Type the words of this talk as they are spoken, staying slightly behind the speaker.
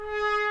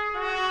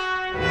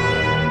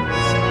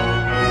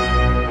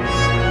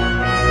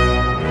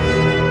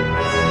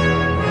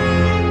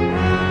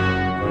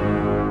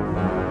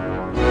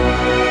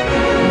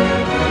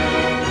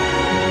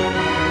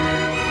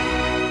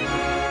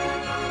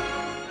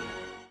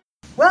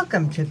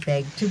Welcome to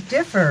Beg to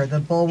Differ,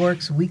 the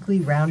Bulwark's weekly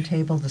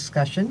roundtable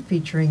discussion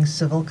featuring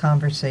civil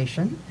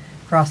conversation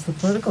across the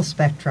political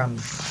spectrum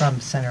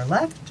from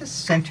center-left to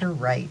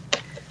center-right.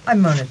 I'm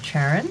Mona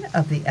Charen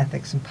of the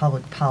Ethics and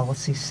Public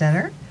Policy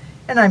Center,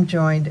 and I'm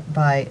joined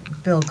by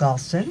Bill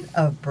Galston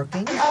of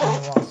Brookings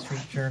and the Wall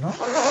Street Journal,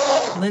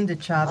 Linda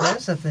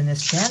Chavez of the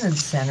Niskanen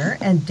Center,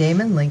 and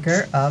Damon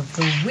Linker of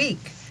The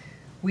Week.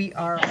 We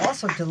are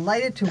also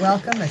delighted to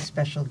welcome a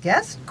special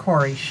guest,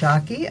 Kori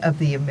Schake of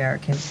the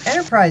American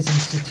Enterprise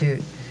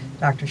Institute.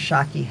 Dr.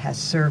 Schake has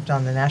served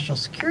on the National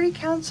Security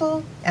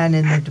Council and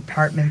in the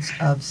Departments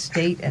of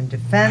State and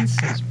Defense,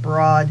 his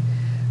broad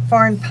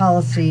foreign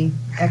policy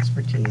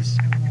expertise.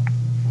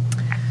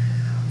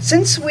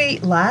 Since we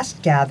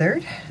last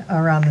gathered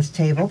around this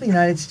table, the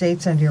United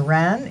States and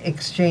Iran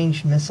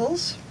exchanged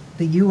missiles.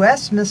 The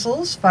U.S.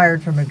 missiles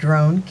fired from a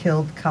drone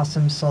killed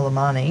Qasem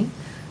Soleimani,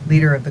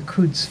 leader of the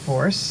Quds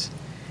Force.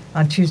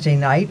 On Tuesday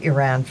night,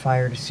 Iran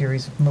fired a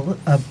series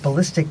of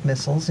ballistic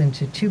missiles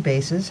into two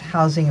bases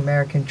housing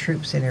American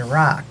troops in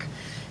Iraq.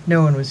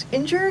 No one was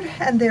injured,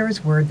 and there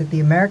is word that the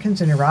Americans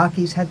and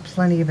Iraqis had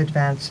plenty of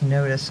advance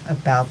notice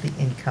about the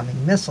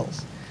incoming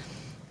missiles.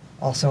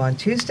 Also on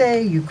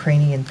Tuesday, a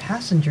Ukrainian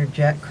passenger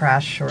jet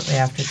crashed shortly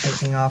after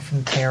taking off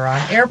from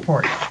Tehran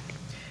airport.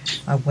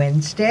 On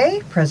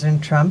Wednesday,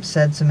 President Trump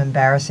said some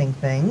embarrassing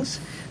things,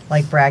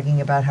 like bragging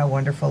about how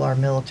wonderful our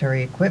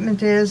military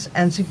equipment is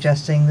and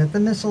suggesting that the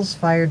missiles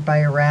fired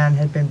by Iran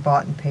had been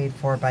bought and paid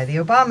for by the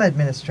Obama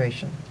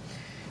administration.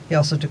 He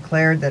also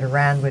declared that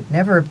Iran would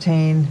never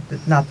obtain,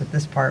 not that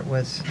this part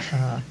was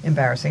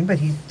embarrassing, but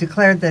he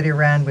declared that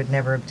Iran would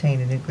never obtain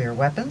a nuclear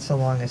weapon so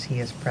long as he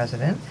is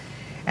president.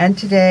 And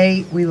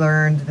today we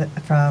learned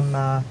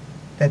that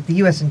the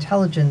U.S.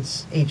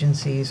 intelligence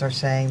agencies are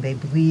saying they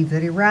believe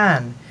that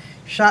Iran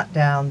shot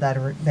down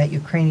that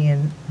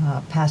Ukrainian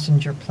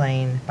passenger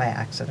plane by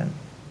accident.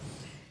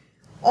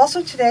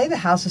 Also today, the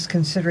House is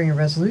considering a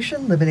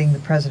resolution limiting the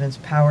president's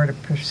power to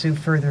pursue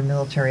further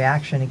military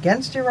action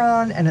against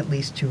Iran, and at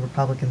least two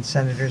Republican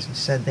senators have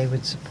said they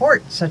would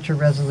support such a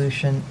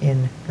resolution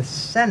in the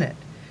Senate.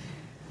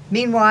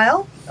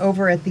 Meanwhile,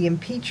 over at the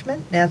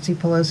impeachment, Nancy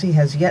Pelosi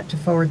has yet to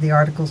forward the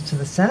articles to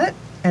the Senate,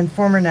 and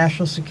former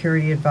National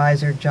Security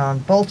Advisor John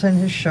Bolton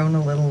has shown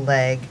a little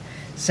leg,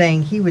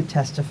 saying he would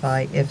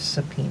testify if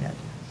subpoenaed.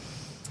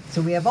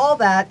 So we have all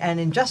that,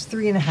 and in just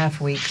 3.5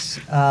 weeks,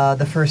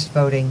 the first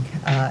voting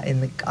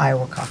in the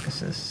Iowa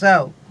caucuses.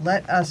 So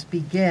let us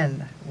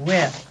begin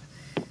with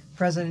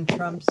President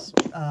Trump's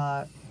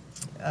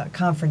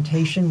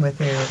confrontation with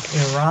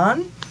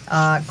Iran.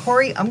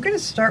 Kori, I'm going to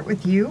start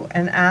with you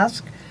and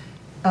ask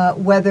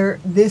whether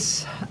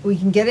we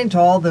can get into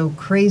all the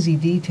crazy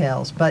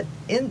details, but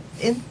in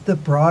the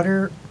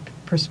broader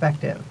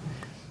perspective,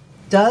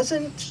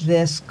 doesn't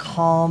this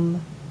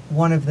calm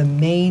one of the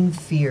main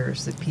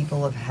fears that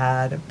people have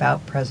had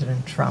about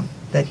President Trump,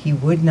 that he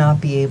would not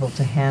be able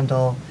to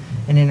handle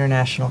an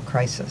international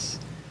crisis?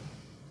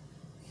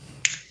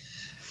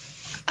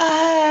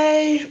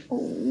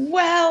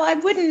 Well, I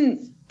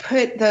wouldn't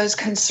put those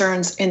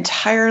concerns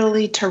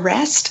entirely to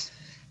rest.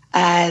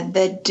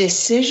 The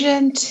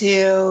decision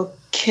to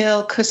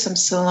kill Qasem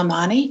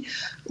Soleimani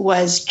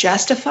was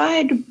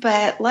justified,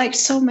 but like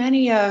so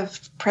many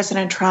of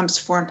President Trump's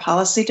foreign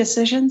policy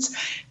decisions,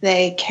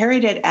 they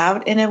carried it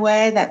out in a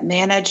way that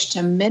managed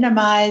to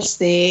minimize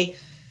the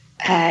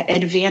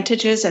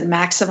advantages and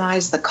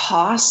maximize the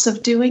costs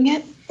of doing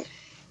it.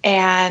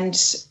 And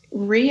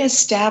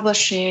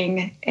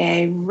reestablishing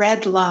a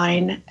red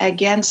line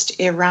against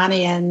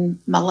Iranian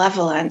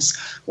malevolence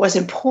was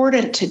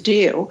important to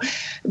do.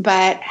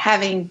 But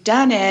having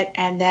done it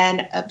and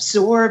then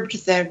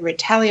absorbed the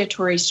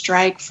retaliatory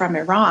strike from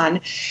Iran,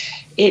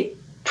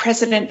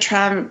 President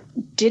Trump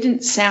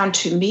didn't sound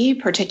to me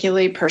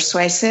particularly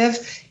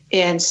persuasive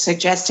in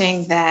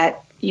suggesting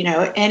that,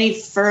 any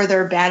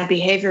further bad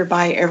behavior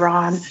by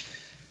Iran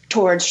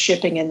towards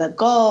shipping in the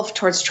Gulf,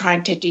 towards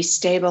trying to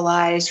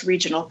destabilize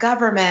regional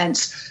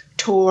governments,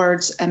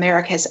 towards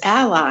America's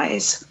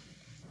allies,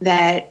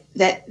 that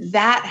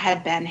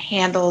had been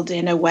handled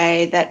in a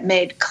way that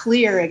made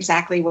clear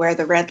exactly where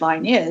the red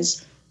line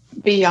is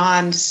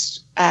beyond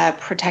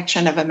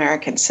protection of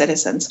American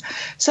citizens.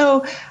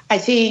 So I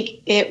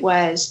think it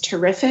was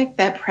terrific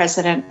that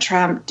President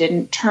Trump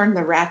didn't turn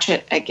the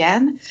ratchet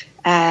again.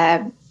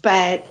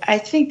 But I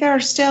think there are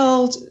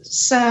still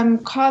some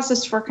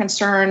causes for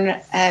concern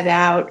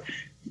about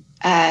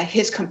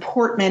his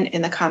comportment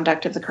in the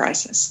conduct of the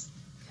crisis.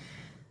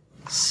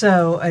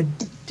 So a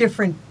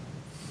different,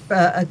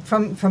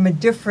 from a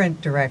different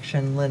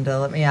direction, Linda,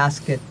 let me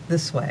ask it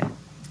this way.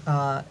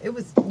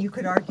 You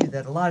could argue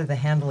that a lot of the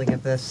handling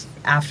of this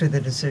after the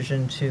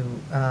decision to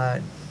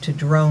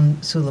drone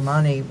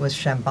Suleimani was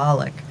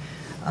shambolic.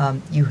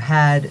 You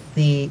had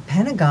the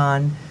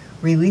Pentagon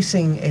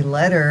releasing a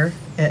letter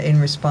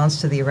in response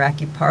to the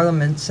Iraqi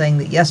parliament saying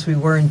that, yes, we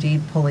were indeed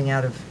pulling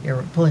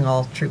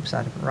all troops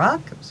out of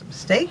Iraq. It was a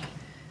mistake.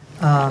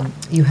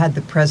 You had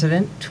the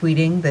president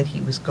tweeting that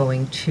he was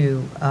going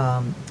to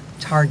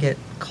target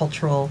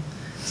cultural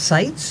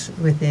sites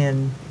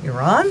within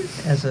Iran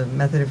as a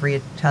method of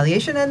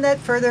retaliation, and that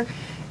further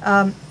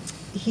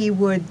he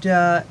would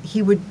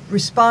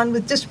respond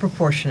with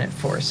disproportionate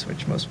force,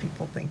 which most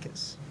people think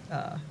is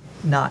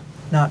not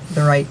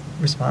the right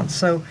response.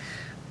 So,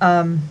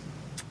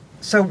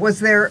 was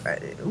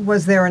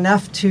there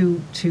enough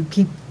to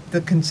keep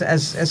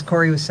as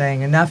Kori was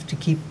saying, enough to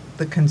keep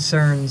the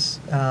concerns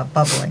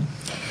bubbling?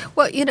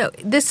 Well,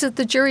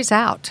 the jury's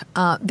out.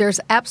 There's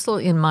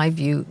absolutely, in my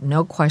view,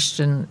 no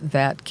question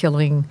that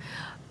killing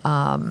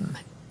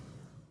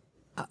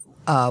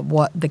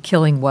what the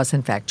killing was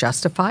in fact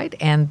justified,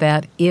 and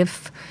that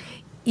if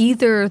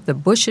either the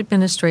Bush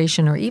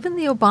administration or even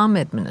the Obama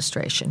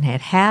administration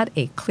had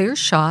a clear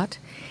shot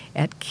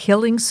at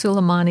killing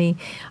Suleimani,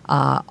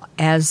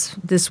 as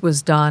this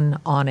was done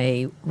on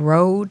a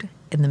road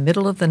in the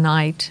middle of the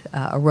night,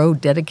 a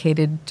road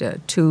dedicated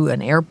to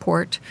an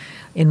airport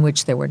in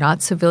which there were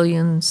not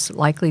civilians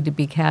likely to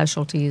be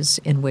casualties,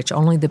 in which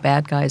only the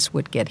bad guys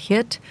would get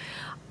hit,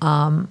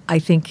 I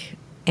think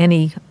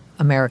any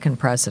American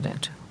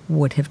president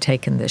would have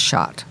taken this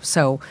shot.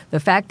 So the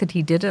fact that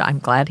he did it, I'm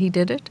glad he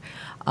did it.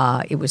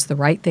 It was the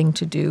right thing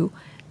to do.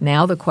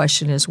 Now the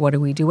question is, what do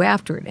we do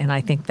after it? And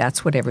I think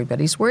that's what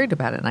everybody's worried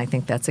about. And I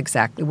think that's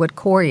exactly what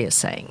Kori is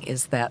saying,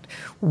 is that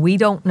we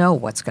don't know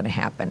what's going to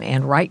happen.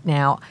 And right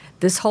now,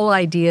 this whole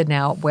idea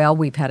now, well,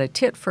 we've had a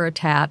tit for a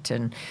tat,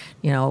 and,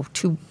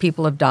 2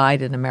 people have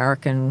died, an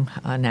American,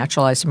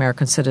 naturalized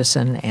American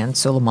citizen, and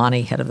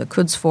Suleimani, head of the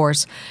Quds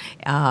Force.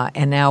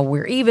 And now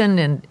we're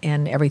even,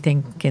 and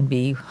everything can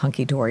be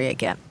hunky-dory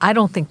again. I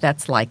don't think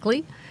that's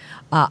likely.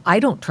 I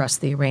don't trust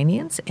the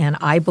Iranians, and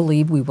I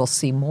believe we will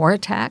see more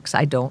attacks.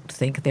 I don't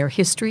think their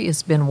history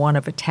has been one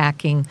of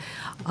attacking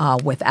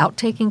without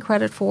taking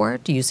credit for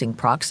it, using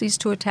proxies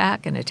to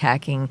attack and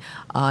attacking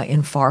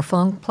in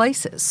far-flung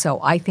places. So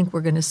I think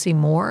we're going to see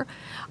more,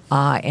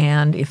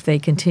 and if they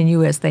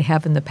continue as they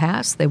have in the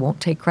past, they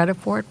won't take credit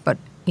for it, but,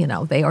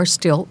 they are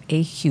still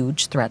a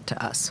huge threat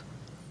to us.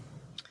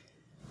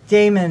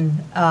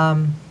 Damon,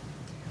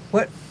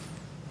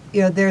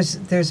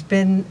 there's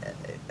been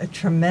a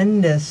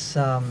tremendous,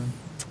 there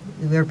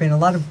have been a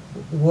lot of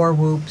war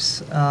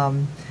whoops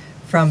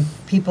from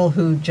people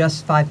who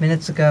just 5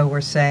 minutes ago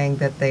were saying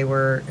that they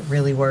were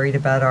really worried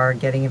about our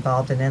getting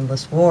involved in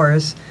endless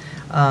wars.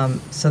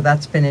 So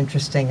that's been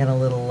interesting and a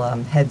little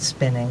head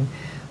spinning.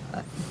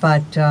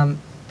 But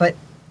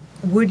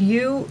would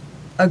you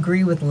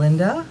agree with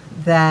Linda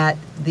that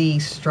the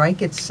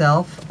strike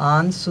itself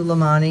on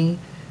Suleimani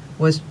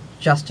was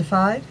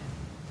justified?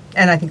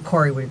 And I think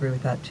Kori would agree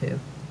with that too.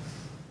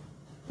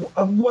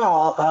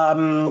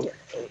 Well,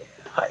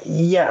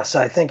 yes,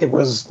 I think it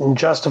was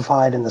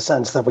justified in the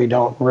sense that we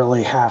don't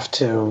really have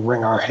to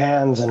wring our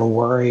hands and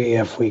worry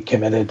if we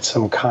committed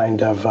some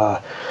kind of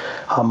a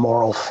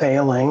moral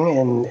failing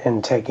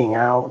in taking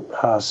out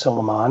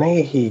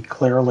Suleimani. He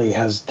clearly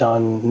has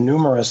done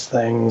numerous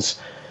things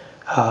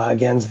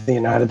against the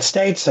United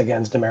States,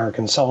 against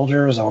American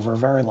soldiers over a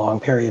very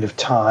long period of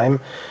time.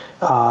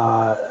 The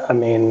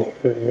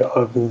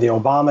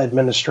Obama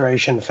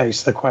administration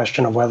faced the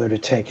question of whether to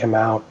take him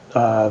out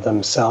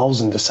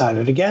themselves and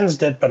decided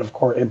against it, but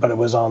it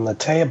was on the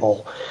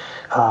table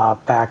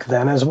back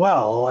then as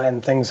well,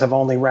 and things have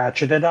only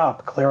ratcheted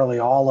up. Clearly,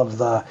 all of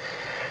the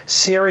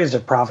series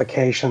of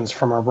provocations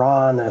from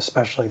Iran,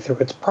 especially through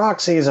its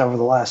proxies over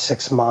the last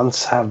 6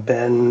 months, have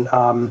been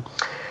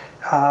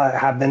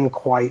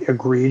quite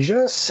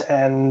egregious,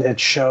 and it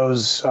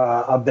shows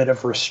a bit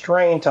of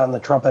restraint on the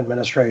Trump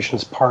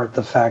administration's part,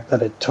 the fact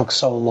that it took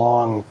so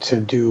long to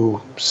do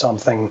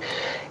something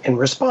in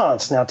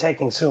response. Now,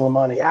 taking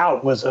Suleimani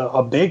out was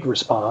a big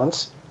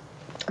response,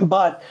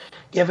 but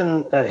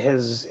given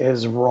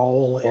his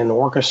role in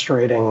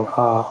orchestrating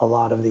a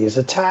lot of these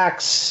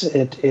attacks,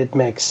 it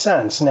makes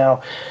sense.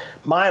 Now,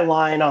 my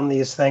line on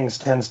these things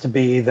tends to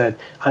be that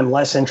I'm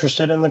less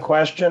interested in the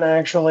question,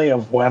 actually,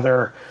 of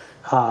whether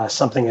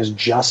something is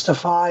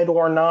justified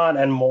or not,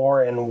 and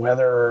more in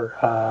whether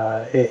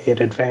it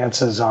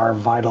advances our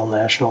vital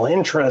national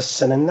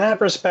interests. And in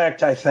that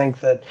respect, I think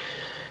that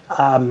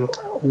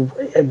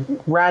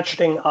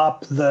ratcheting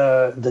up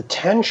the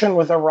tension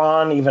with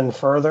Iran even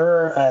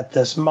further at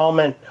this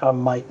moment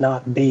might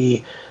not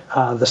be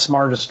the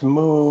smartest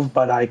move,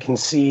 but I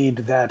concede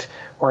that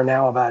we're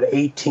now about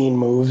 18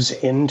 moves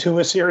into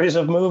a series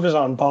of moves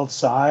on both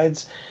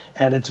sides,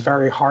 and it's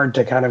very hard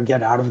to kind of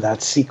get out of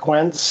that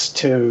sequence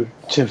to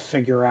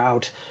figure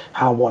out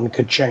how one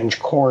could change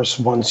course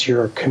once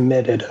you're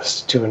committed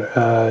to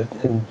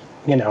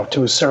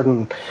to a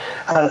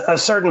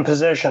certain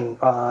position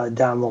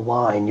down the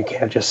line. You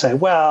can't just say,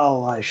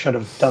 well, I should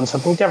have done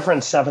something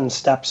different 7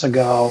 steps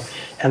ago,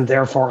 and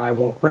therefore I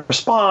won't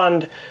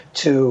respond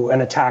to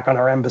an attack on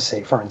our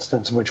embassy, for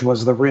instance, which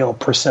was the real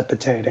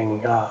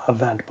precipitating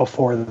event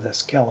before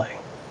this killing.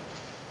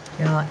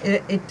 Yeah,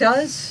 it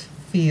does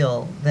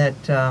feel that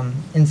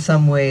in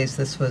some ways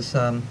this was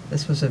a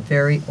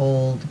very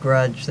old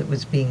grudge that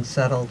was being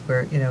settled,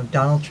 where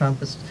Donald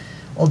Trump is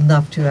old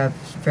enough to have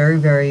very,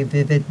 very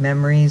vivid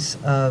memories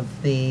of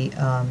the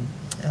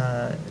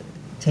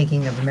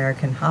taking of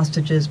American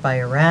hostages by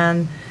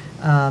Iran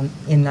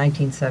in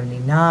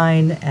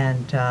 1979,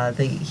 and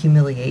the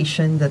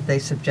humiliation that they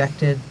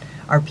subjected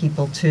our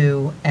people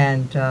to.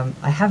 And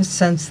I have a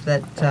sense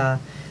that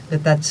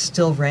that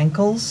still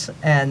rankles,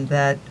 and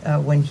that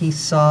when he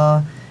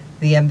saw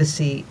the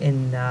embassy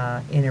in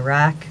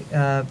Iraq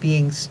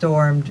being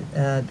stormed,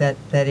 that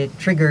it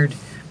triggered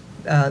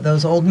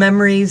those old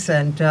memories,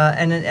 and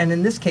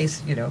in this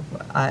case,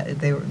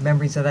 they were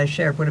memories that I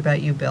shared. What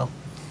about you, Bill?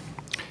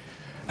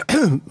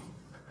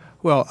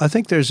 Well, I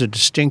think there's a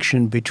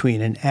distinction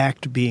between an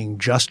act being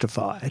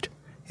justified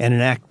and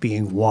an act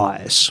being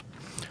wise.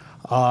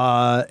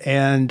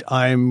 And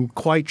I'm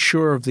quite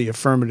sure of the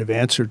affirmative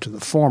answer to the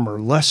former,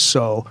 less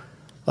so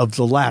of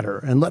the latter.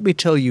 And let me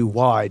tell you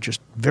why, just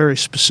very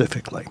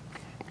specifically.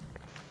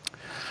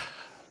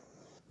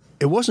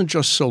 It wasn't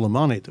just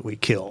Suleimani that we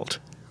killed.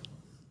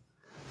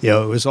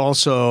 It was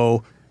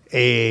also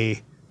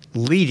a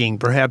leading,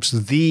 perhaps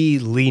the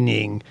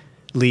leading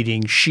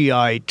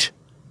Shiite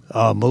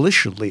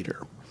militia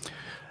leader.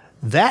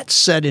 That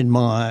set in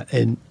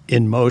motion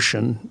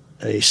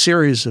a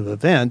series of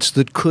events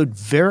that could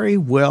very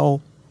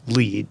well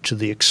lead to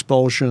the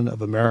expulsion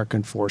of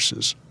American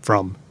forces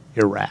from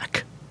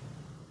Iraq.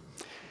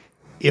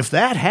 If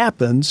that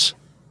happens,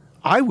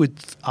 I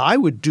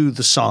would do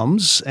the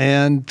sums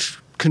and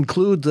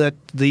conclude that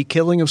the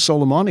killing of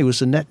Soleimani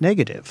was a net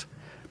negative.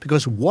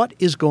 Because what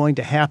is going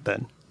to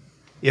happen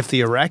if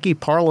the Iraqi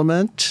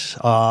parliament,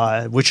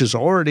 which has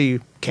already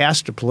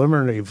cast a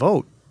preliminary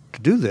vote to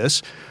do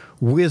this,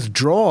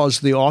 withdraws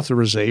the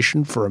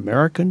authorization for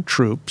American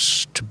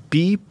troops to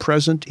be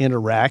present in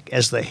Iraq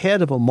as the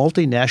head of a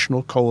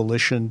multinational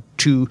coalition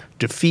to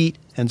defeat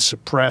and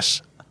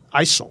suppress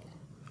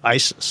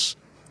ISIS,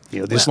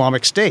 the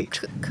Islamic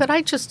State? Could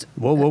I just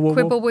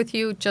quibble with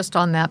you just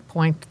on that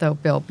point, though,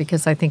 Bill,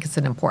 because I think it's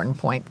an important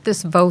point.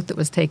 This vote that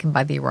was taken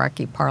by the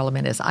Iraqi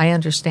parliament, as I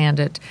understand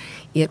it,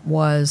 it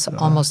was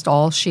almost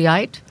all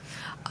Shiite.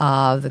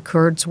 The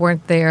Kurds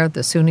weren't there,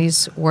 the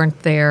Sunnis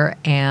weren't there,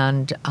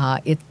 and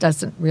it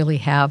doesn't really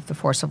have the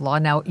force of law.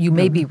 Now, you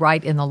may be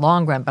right in the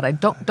long run, but I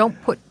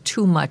don't put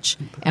too much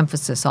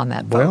emphasis on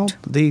that vote.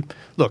 Well,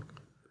 look,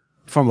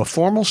 from a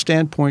formal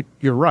standpoint,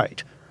 you're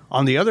right.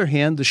 On the other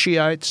hand, the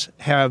Shia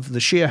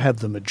have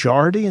the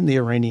majority in the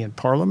Iranian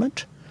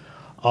parliament,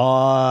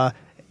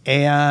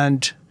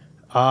 and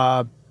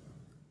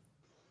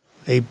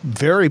a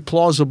very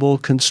plausible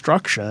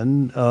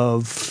construction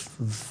of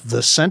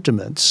the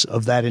sentiments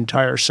of that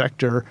entire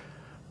sector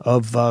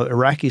of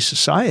Iraqi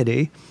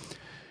society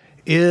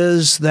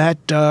is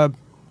that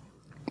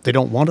they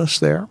don't want us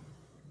there.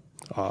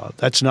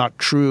 That's not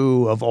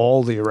true of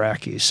all the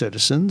Iraqi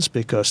citizens,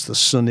 because the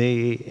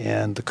Sunni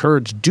and the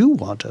Kurds do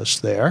want us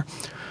there.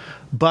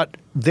 But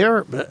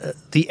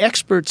the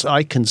experts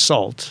I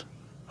consult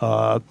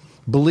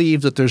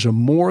believe that there's a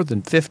more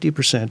than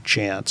 50%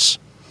 chance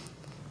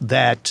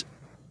that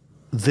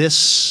this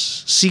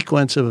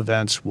sequence of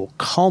events will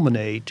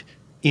culminate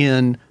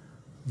in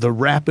the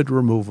rapid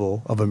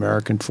removal of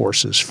American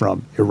forces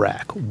from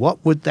Iraq.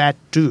 What would that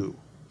do?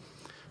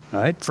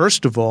 Right?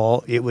 First of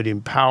all, it would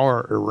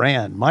empower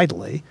Iran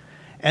mightily.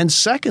 And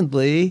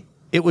secondly,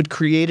 it would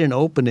create an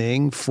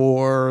opening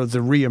for the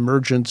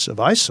reemergence of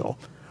ISIL.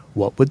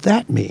 What would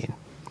that mean?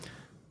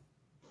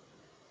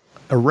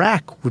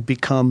 Iraq would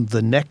become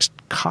the next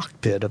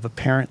cockpit of an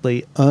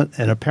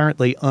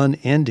apparently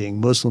unending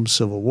Muslim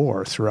civil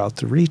war throughout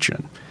the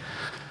region.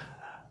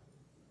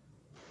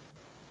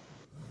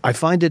 I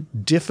find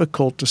it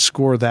difficult to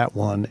score that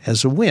one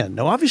as a win.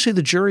 Now, obviously,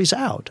 the jury's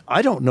out.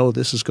 I don't know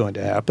this is going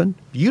to happen.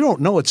 You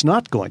don't know it's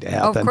not going to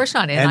happen. Oh, of course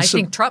not. And I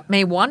think Trump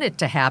may want it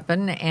to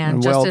happen,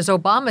 and just as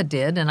Obama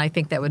did, and I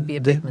think that would be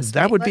a big mistake.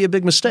 That would be a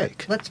big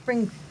mistake. Let's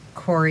bring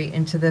Kori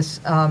into this.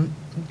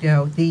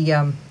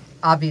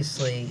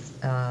 Obviously,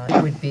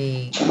 it would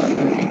be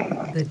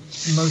the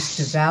most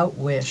devout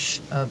wish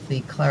of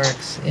the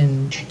clerics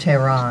in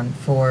Tehran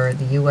for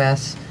the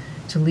U.S.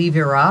 to leave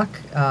Iraq,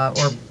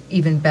 or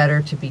even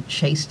better, to be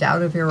chased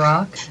out of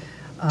Iraq.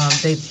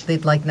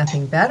 They'd like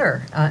nothing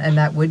better, and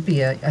that would be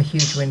a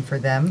huge win for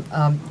them.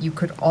 You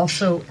could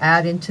also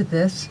add into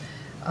this,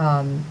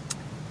 and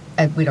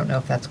we don't know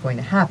if that's going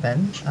to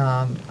happen.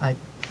 I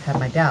have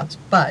my doubts.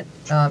 But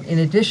in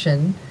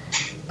addition,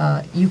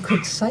 you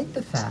could cite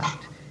the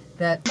fact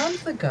that a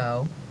month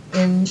ago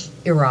in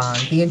Iran,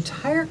 the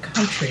entire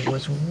country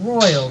was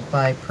roiled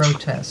by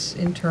protests,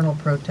 internal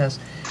protests.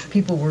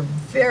 People were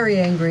very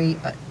angry.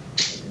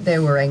 They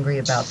were angry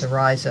about the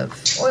rise of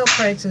oil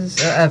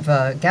prices, of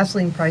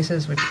gasoline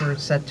prices, which were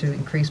set to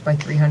increase by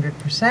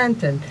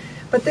 300%.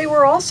 But they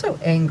were also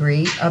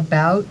angry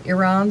about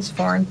Iran's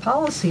foreign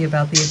policy,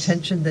 about the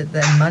attention that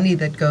the money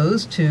that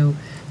goes to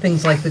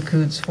things like the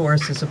Quds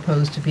Force as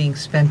opposed to being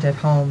spent at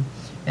home.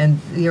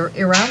 And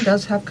Iran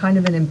does have kind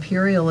of an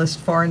imperialist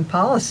foreign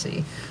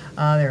policy.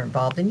 They're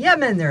involved in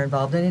Yemen, they're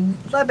involved in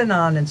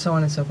Lebanon, and so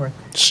on and so forth.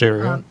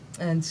 Syria.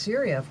 And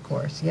Syria, of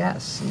course,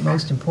 yes,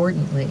 most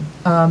importantly.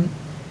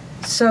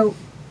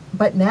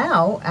 But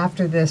now,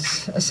 after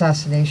this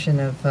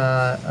assassination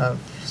of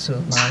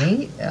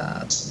Suleimani.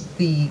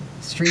 The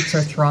streets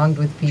are thronged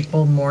with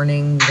people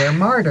mourning their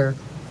martyr.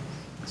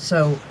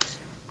 So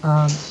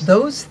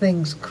those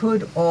things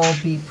could all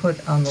be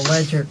put on the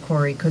ledger,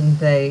 Kori, couldn't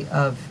they,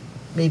 of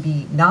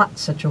maybe not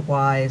such a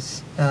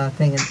wise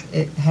thing,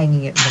 and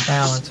hanging it in the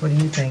balance. What do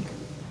you think?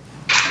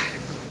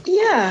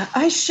 Yeah,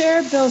 I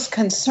shared Bill's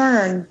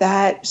concern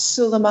that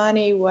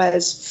Suleimani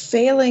was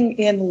failing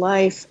in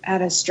life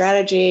at a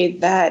strategy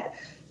that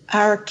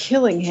our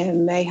killing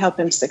him may help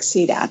him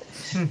succeed at.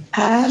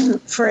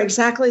 For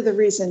exactly the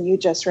reason you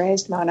just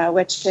raised, Mona,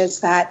 which is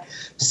that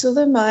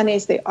Suleimani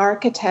is the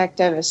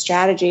architect of a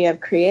strategy of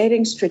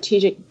creating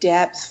strategic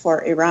depth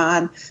for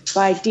Iran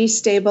by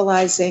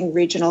destabilizing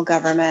regional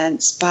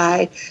governments,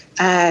 by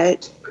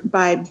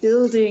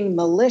building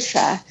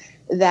militia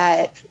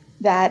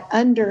that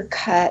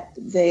undercut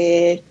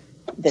the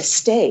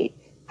state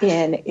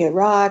in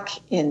Iraq,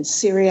 in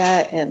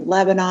Syria, in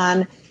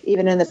Lebanon,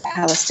 even in the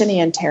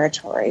Palestinian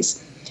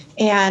territories.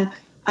 And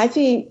I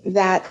think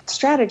that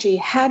strategy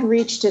had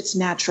reached its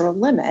natural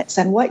limits.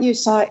 And what you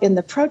saw in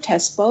the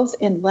protests, both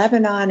in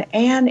Lebanon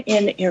and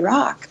in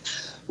Iraq,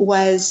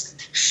 was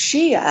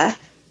Shia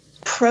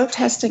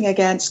protesting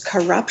against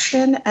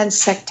corruption and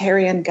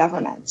sectarian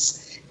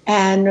governance.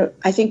 And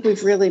I think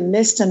we've really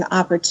missed an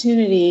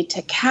opportunity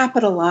to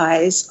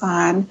capitalize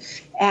on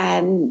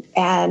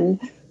and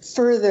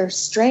further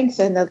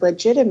strengthen the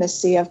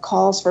legitimacy of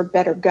calls for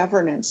better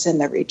governance in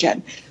the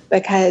region,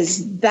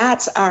 because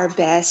that's our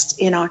best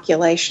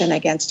inoculation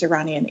against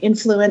Iranian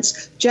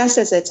influence, just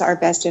as it's our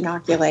best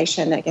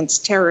inoculation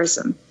against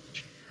terrorism.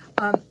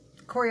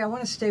 Kori, I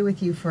want to stay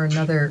with you for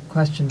another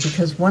question,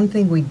 because one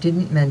thing we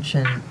didn't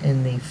mention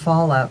in the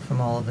fallout from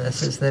all of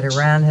this is that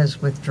Iran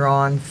has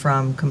withdrawn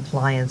from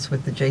compliance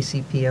with the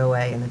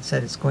JCPOA, and it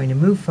said it's going to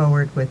move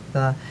forward with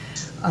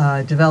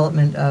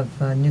development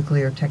of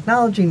nuclear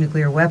technology,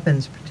 nuclear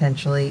weapons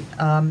potentially.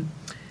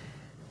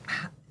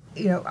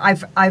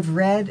 I've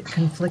read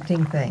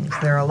conflicting things.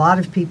 There are a lot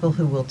of people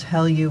who will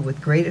tell you with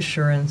great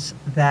assurance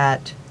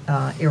that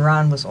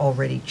Iran was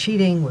already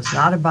cheating, was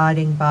not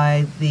abiding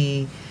by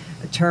the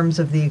terms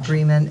of the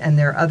agreement, and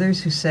there are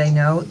others who say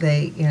no,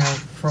 they,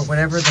 for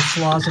whatever the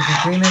flaws of the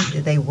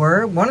agreement, they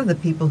were. One of the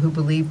people who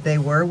believed they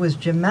were was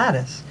Jim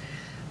Mattis.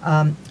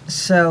 And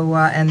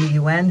the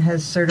UN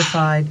has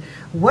certified.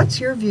 What's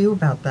your view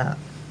about that?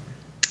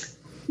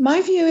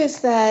 My view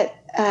is that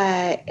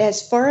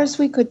as far as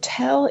we could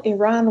tell,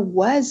 Iran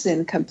was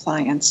in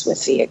compliance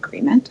with the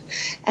agreement.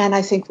 And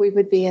I think we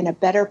would be in a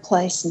better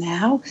place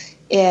now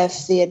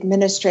if the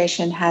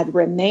administration had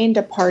remained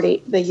a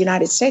party, the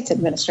United States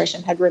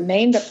administration had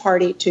remained a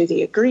party to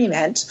the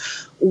agreement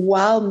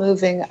while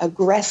moving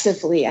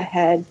aggressively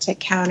ahead to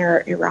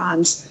counter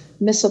Iran's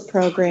missile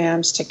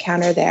programs, to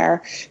counter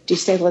their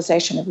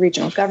destabilization of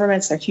regional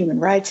governments, their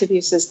human rights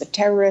abuses, the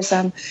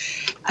terrorism.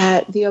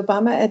 The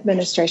Obama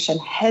administration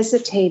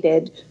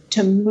hesitated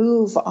to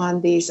move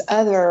on these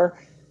other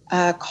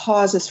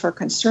causes for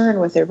concern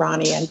with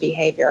Iranian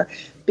behavior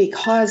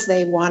because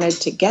they wanted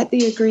to get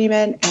the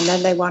agreement and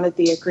then they wanted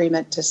the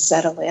agreement to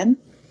settle in.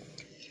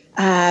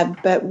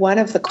 But one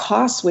of the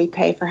costs we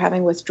pay for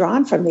having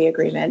withdrawn from the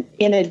agreement,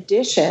 in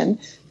addition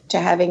to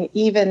having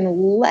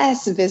even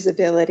less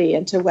visibility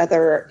into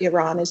whether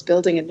Iran is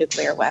building a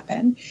nuclear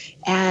weapon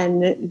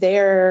and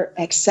their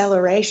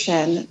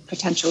acceleration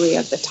potentially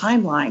of the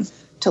timeline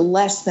to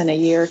less than a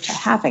year to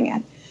having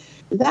it.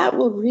 That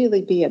will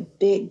really be a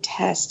big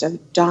test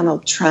of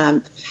Donald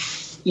Trump.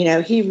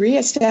 He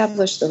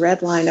reestablished the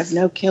red line of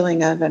no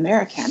killing of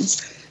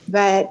Americans.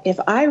 But if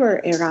I were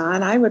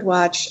Iran, I would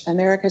watch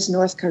America's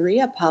North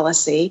Korea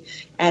policy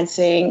and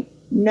think,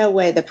 no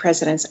way the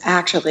president's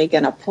actually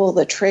going to pull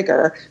the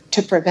trigger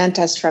to prevent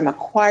us from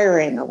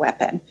acquiring a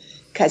weapon,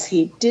 because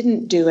he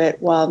didn't do it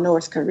while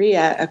North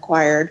Korea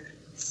acquired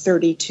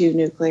 32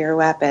 nuclear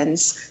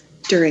weapons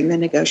during the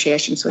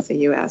negotiations with the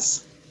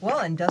U.S. Well,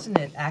 and doesn't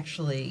it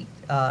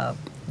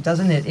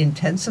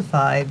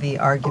intensify the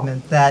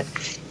argument that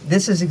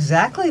this is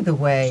exactly the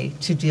way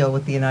to deal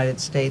with the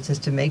United States, is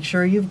to make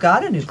sure you've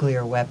got a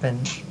nuclear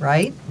weapon,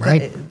 right?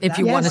 Right. If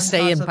you want to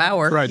stay in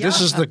power. Right. Yeah. This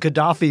is the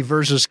Gaddafi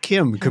versus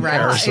Kim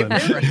comparison.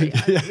 Right.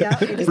 Yeah,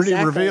 pretty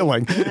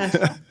revealing.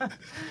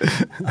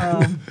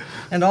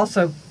 And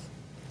also,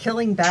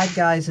 killing bad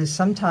guys is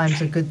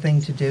sometimes a good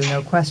thing to do,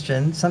 no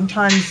question.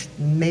 Sometimes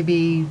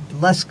maybe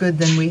less good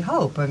than we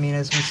hope. I mean,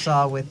 as we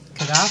saw with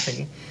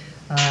Gaddafi,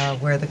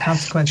 where the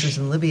consequences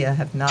in Libya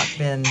have not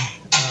been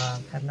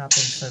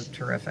so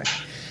terrific.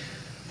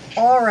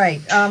 All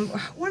right.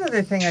 One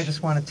other thing I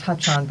just want to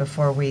touch on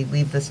before we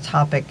leave this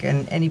topic,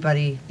 and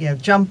anybody,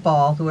 jump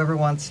ball, whoever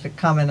wants to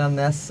comment on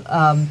this.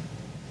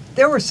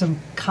 There were some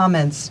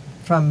comments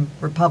from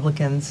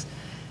Republicans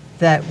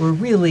that were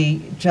really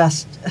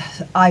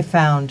I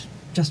found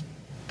just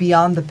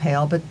beyond the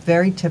pale, but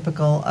very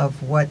typical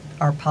of what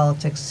our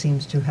politics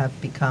seems to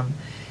have become.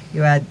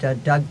 You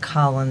had Doug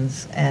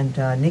Collins and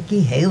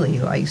Nikki Haley,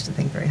 who I used to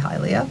think very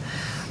highly of,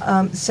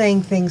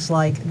 saying things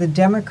like, the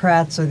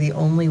Democrats are the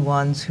only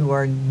ones who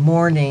are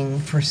mourning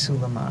for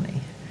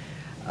Suleimani.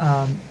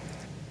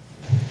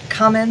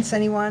 Comments,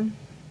 anyone?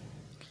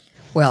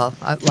 Well,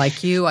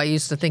 like you, I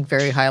used to think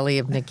very highly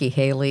of Nikki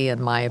Haley,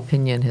 and my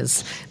opinion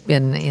has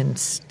been in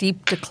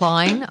steep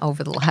decline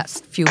over the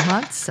last few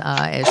months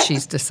as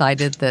she's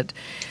decided that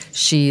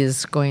she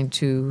is going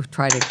to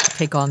try to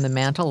take on the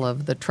mantle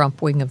of the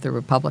Trump wing of the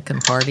Republican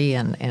Party,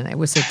 and it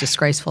was a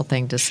disgraceful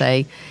thing to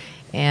say.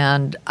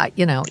 And,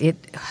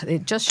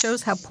 it just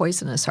shows how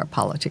poisonous our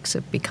politics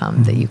have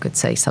become that you could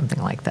say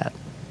something like that.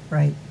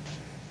 Right.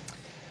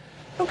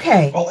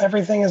 Okay. Well,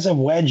 everything is a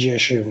wedge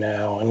issue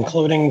now,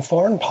 including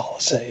foreign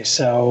policy.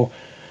 So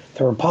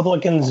the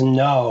Republicans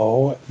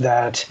know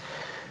that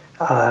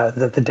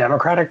that the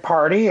Democratic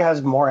Party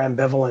has more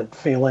ambivalent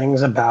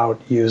feelings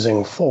about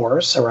using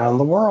force around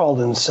the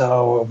world. And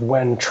so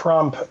when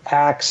Trump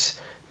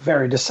acts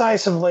very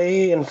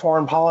decisively in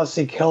foreign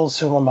policy, kills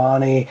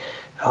Suleimani,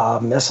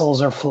 missiles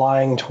are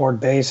flying toward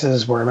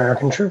bases where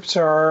American troops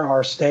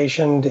are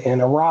stationed in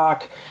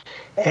Iraq.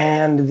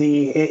 And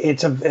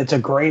it's a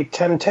great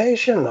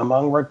temptation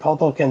among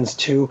Republicans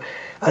to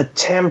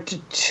attempt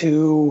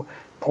to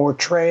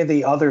portray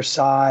the other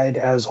side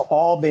as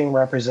all being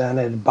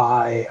represented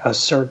by a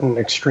certain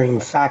extreme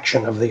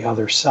faction of the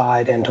other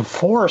side, and to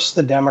force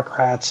the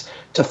Democrats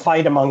to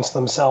fight amongst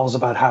themselves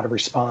about how to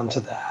respond to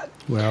that.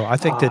 Well, I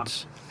think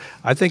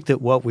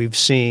that what we've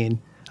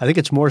seen, I think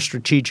it's more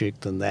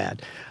strategic than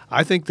that.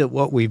 I think that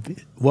what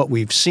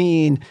we've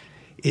seen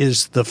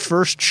is the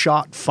first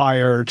shot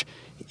fired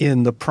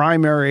in the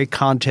primary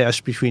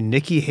contest between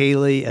Nikki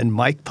Haley and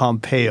Mike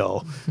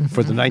Pompeo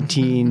for the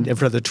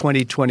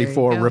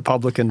 2024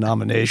 Republican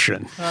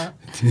nomination.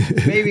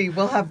 Maybe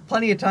we'll have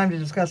plenty of time to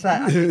discuss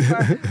that. I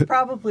think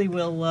probably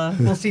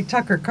we'll see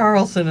Tucker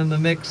Carlson in the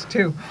mix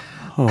too.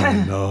 Oh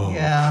no!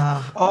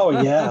 Yeah.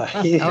 Oh yeah.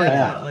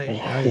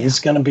 He's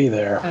going to be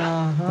there.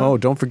 Uh-huh. Oh,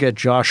 don't forget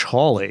Josh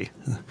Hawley,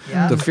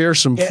 the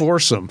fearsome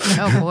foursome.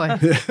 Oh boy!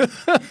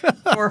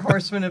 Four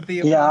horsemen of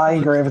the apocalypse. Yeah, I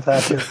agree with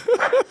that too.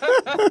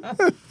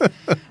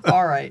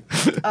 All right,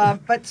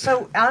 but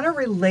so on a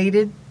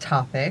related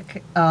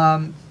topic,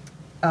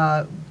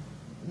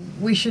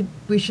 we should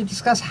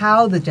discuss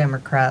how the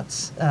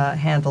Democrats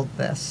handled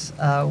this,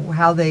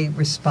 how they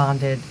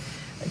responded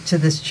to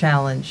this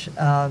challenge.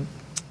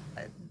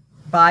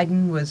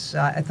 Biden was,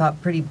 I thought,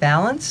 pretty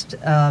balanced.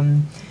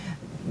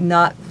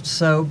 Not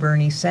so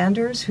Bernie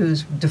Sanders,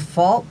 whose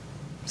default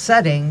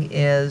setting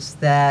is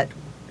that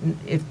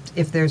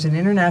if there's an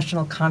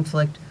international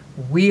conflict,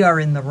 we are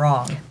in the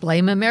wrong.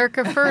 Blame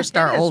America first,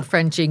 our old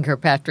friend Jean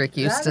Kirkpatrick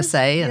used to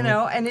say,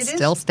 and it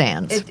still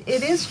stands. It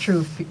is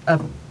true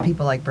of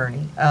people like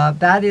Bernie.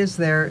 That is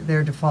their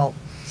default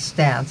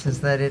stance,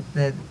 is that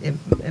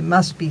it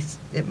must be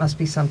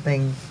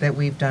something that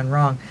we've done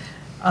wrong.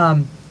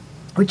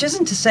 Which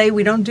isn't to say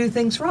we don't do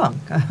things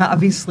wrong.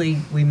 Obviously,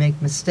 we make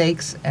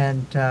mistakes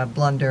and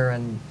blunder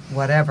and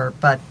whatever.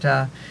 But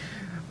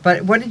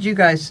what did you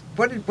guys?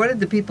 What did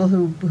the people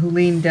who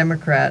lean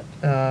Democrat?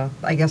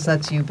 I guess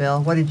that's you,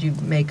 Bill. What did you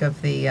make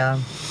of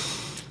the?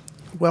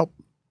 Well,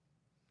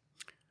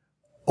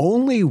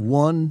 only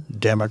one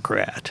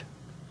Democrat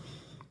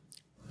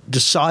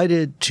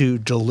decided to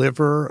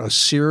deliver a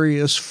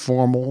serious,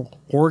 formal,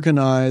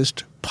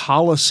 organized,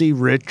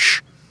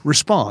 policy-rich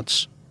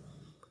response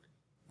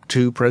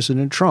to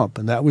President Trump,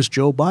 and that was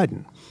Joe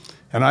Biden.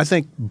 And I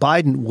think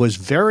Biden was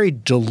very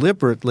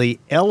deliberately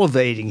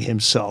elevating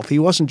himself. He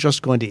wasn't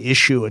just going to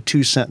issue a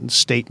 2-sentence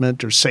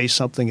statement or say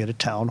something at a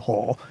town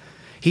hall.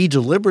 He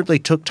deliberately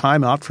took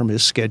time out from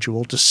his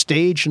schedule to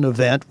stage an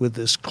event with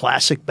this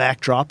classic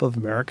backdrop of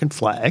American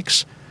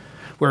flags,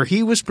 where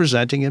he was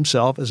presenting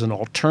himself as an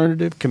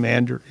alternative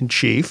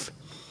commander-in-chief,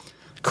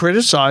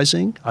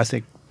 criticizing, I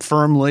think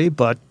firmly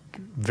but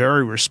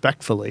very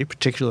respectfully,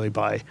 particularly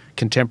by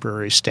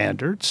contemporary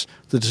standards,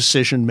 the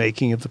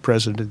decision-making of the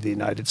President of the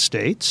United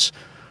States.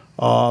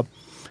 And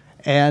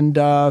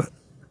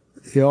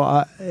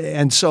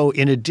so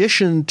in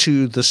addition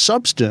to the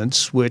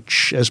substance,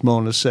 which, as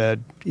Mona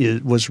said,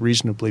 was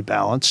reasonably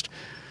balanced,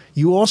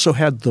 you also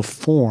had the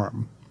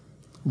form,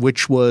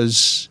 which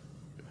was,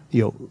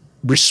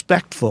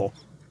 respectful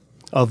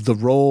of the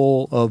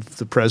role of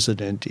the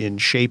President in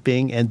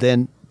shaping and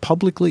then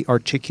publicly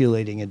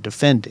articulating and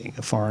defending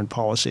a foreign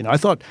policy. And I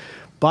thought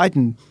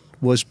Biden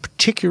was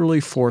particularly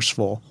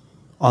forceful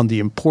on the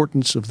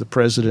importance of the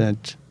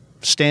president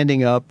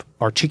standing up,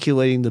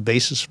 articulating the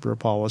basis for a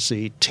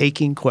policy,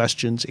 taking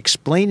questions,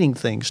 explaining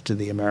things to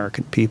the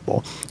American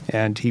people.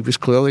 And he was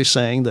clearly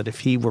saying that if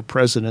he were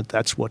president,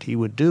 that's what he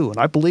would do. And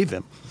I believe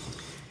him.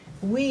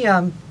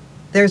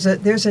 There's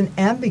an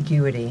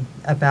ambiguity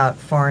about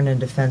foreign and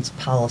defense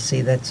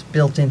policy that's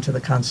built into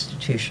the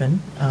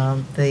Constitution.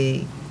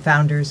 The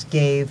founders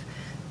gave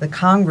the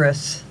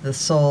Congress the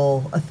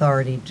sole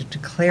authority to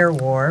declare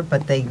war,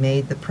 but they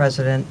made the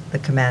president the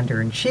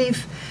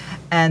commander-in-chief,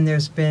 and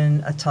there's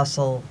been a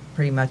tussle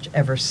pretty much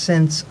ever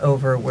since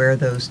over where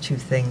those two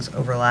things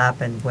overlap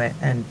and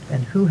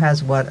who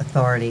has what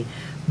authority.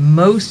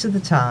 Most of the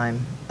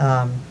time,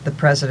 the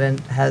president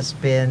has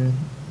been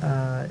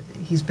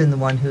he's been the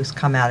one who's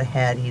come out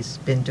ahead. He's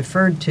been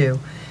deferred to.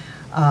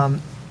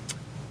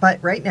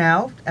 But right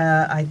now,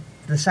 I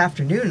this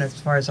afternoon, as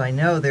far as I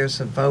know, there's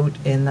a vote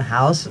in the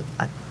House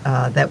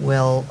that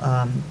will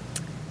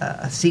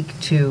seek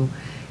to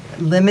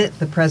limit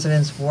the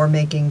president's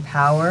war-making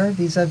power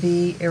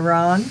vis-a-vis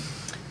Iran.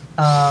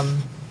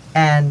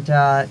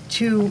 And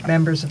two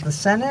members of the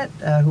Senate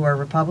who are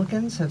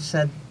Republicans have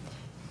said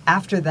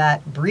after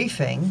that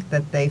briefing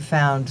that they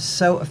found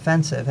so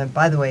offensive, and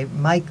by the way,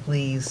 Mike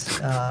Lee's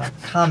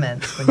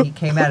comments when he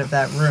came out of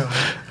that room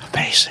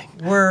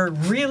were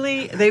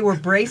really, they were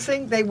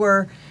bracing, they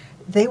were,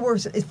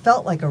 it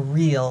felt like a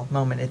real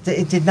moment.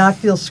 It did not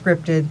feel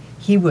scripted.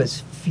 He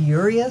was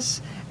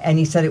furious, and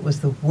he said it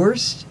was the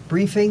worst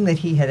briefing that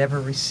he had ever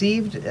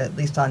received, at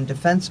least on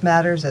defense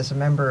matters, as a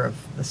member of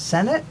the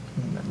Senate,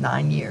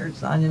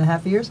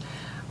 9.5 years,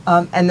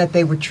 and that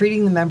they were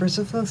treating the members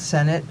of the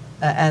Senate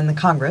and the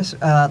Congress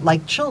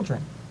like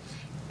children.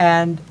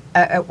 And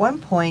at one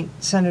point,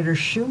 Senator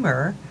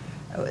Schumer,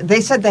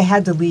 they said they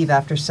had to leave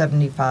after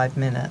 75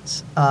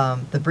 minutes,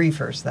 the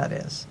briefers, that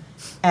is.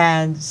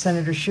 And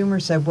Senator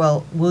Schumer said,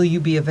 well, will you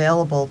be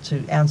available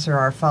to answer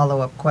our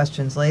follow-up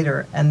questions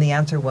later? And the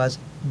answer was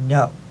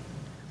no.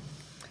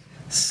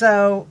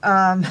 So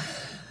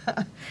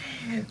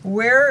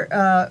where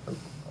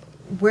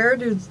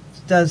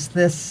does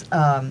this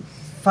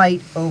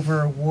fight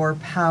over war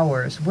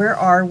powers, where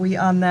are we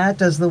on that?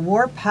 Does the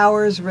war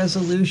powers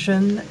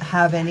resolution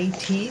have any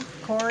teeth,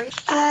 Kori?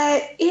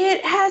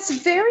 It has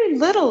very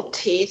little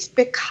teeth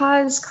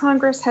because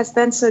Congress has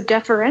been so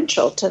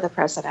deferential to the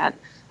president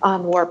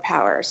on war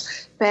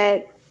powers.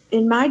 But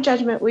in my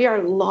judgment, we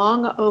are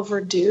long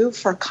overdue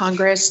for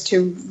Congress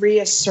to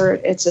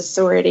reassert its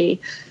authority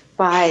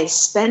by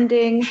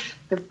spending,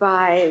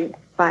 by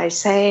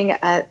saying,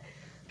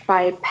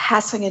 by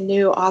passing a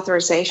new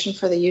authorization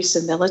for the use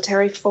of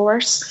military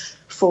force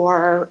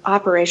for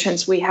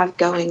operations we have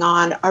going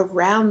on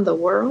around the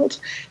world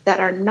that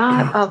are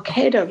not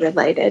Al-Qaeda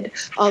related,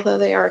 although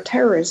they are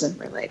terrorism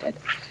related.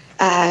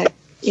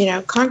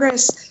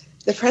 Congress,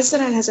 the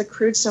president has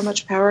accrued so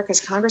much power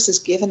because Congress has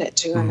given it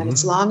to him, and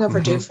it's long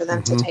overdue for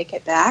them to take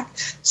it back.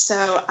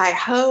 So I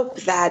hope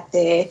that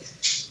the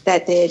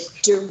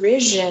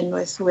derision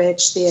with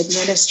which the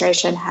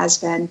administration has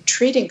been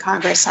treating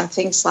Congress on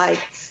things like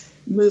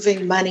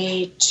moving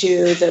money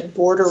to the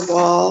border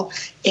wall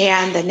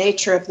and the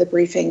nature of the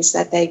briefings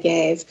that they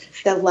gave,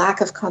 the lack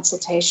of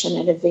consultation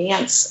in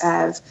advance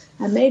of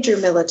a major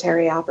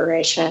military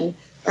operation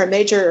or a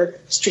major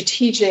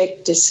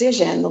strategic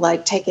decision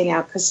like taking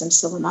out Qasem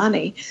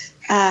Soleimani,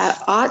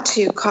 ought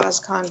to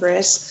cause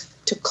Congress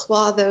to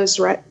claw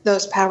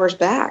those powers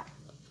back.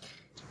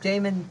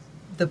 Damon,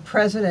 the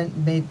president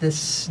made this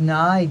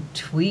snide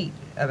tweet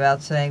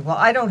about saying, well,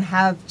 I don't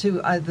have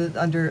to,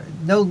 under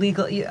no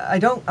legal,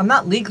 I'm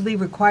not legally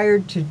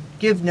required to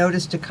give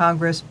notice to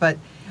Congress, but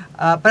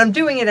I'm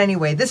doing it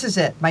anyway. This is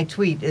it. My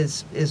tweet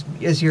is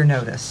your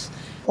notice.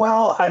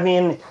 Well, I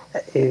mean,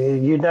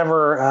 you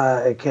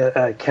never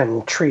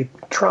can treat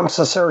Trump's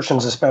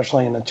assertions,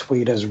 especially in a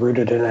tweet, as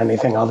rooted in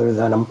anything other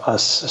than a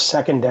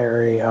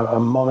secondary, a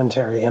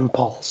momentary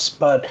impulse.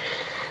 But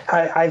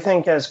I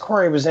think, as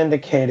Kori was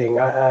indicating,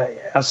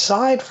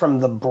 aside from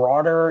the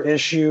broader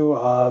issue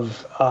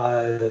of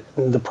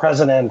the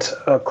president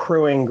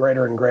accruing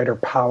greater and greater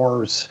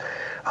powers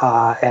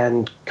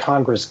and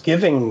Congress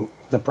giving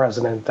the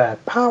president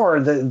that power,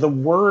 the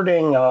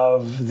wording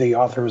of the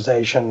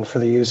authorization for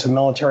the use of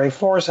military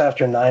force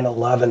after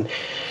 9/11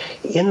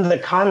 in the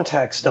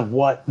context of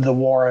what the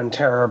war on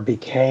terror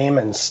became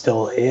and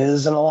still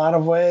is in a lot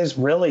of ways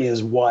really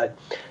is what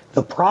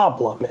the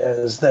problem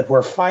is, that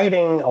we're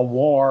fighting a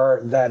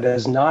war that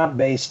is not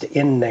based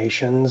in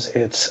nations.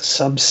 It's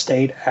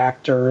sub-state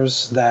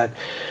actors that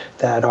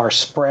are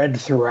spread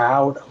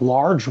throughout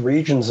large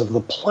regions of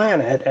the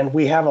planet, and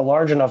we have a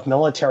large enough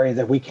military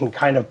that we can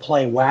kind of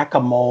play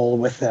whack-a-mole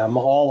with them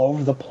all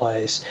over the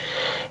place.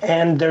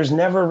 And there's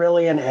never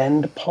really an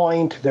end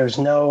point. There's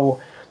no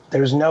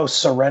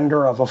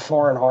surrender of a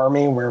foreign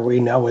army where we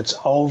know it's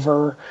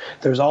over.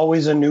 There's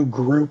always a new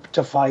group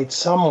to fight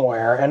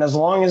somewhere. And as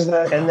long as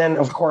that, and then,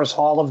 of course,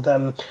 all of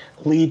them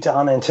lead to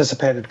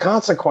unanticipated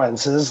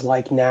consequences,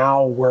 like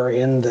now we're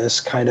in this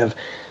kind of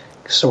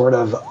sort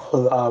of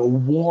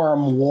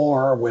warm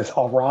war with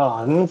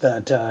Iran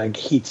that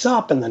heats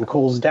up and then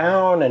cools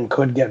down and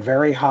could get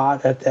very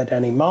hot at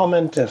any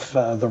moment if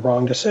the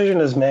wrong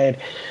decision is made.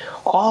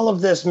 All of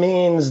this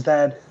means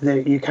that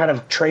you kind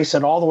of trace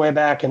it all the way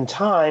back in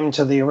time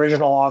to the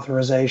original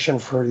authorization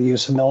for the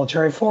use of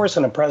military force,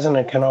 and a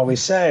president can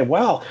always say,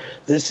 well,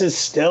 this is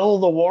still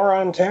the war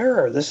on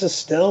terror. This is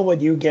still what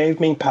you gave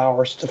me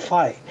powers to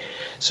fight.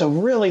 So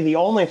really the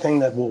only thing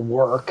that will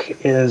work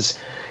is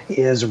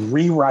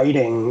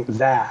rewriting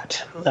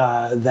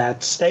that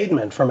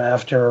statement from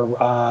after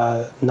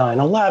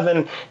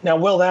 9/11. Now,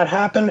 will that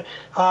happen?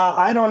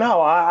 I don't know.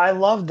 I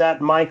loved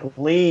that Mike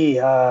Lee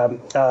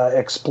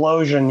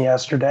explosion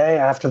yesterday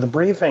after the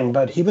briefing,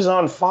 but he was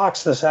on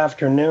Fox this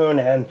afternoon,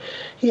 and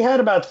he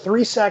had about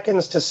 3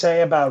 seconds to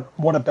say about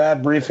what a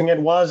bad briefing it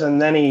was, and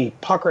then he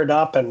puckered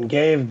up and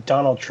gave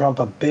Donald Trump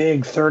a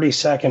big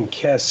 30-second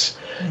kiss.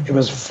 It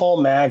was full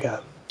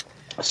MAGA.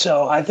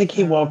 So I think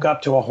he woke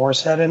up to a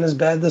horse head in his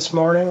bed this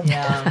morning.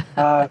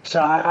 Yeah. So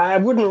I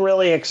wouldn't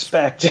really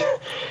expect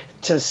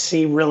to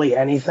see really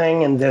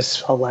anything in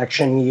this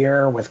election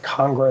year with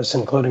Congress,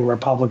 including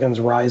Republicans,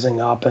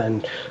 rising up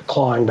and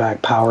clawing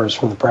back powers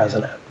from the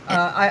president.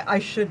 I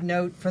should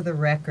note for the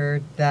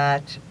record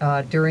that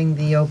during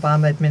the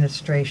Obama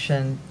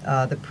administration,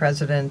 the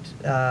president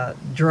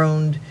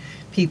droned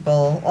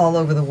people all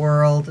over the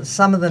world,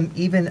 some of them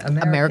even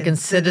American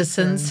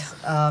citizens.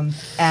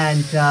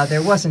 And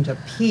there wasn't a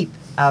peep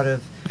out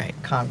of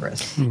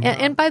Congress.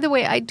 And by the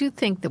way, I do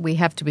think that we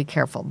have to be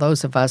careful.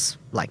 Those of us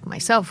like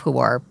myself who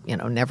are,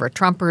 never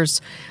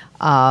Trumpers,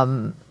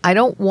 I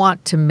don't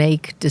want to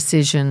make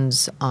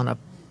decisions on a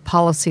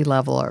policy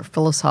level or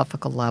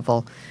philosophical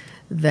level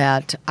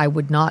that I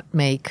would not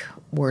make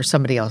were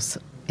somebody else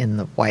in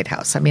the White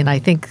House. I mean, I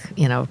think,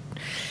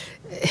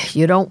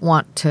 you don't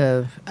want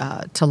to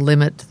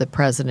limit the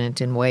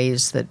president in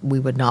ways that we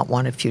would not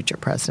want a future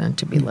president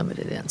to be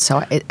limited in. So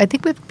I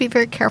think we have to be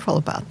very careful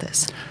about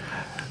this.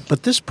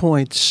 But this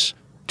points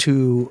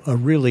to a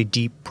really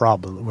deep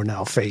problem that we're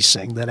now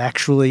facing that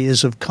actually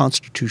is of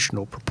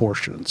constitutional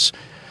proportions.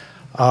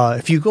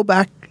 If you go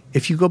back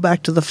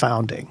to the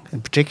founding,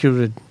 in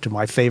particular to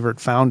my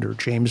favorite founder,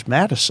 James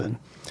Madison,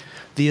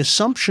 the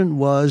assumption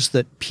was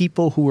that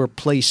people who were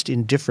placed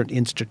in different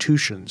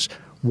institutions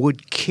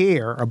would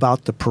care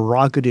about the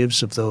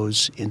prerogatives of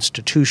those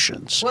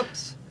institutions.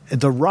 Whoops.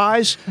 The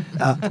rise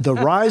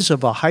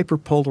of a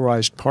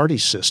hyperpolarized party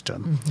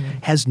system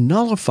has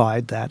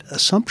nullified that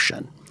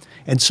assumption.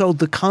 And so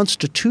the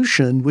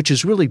Constitution, which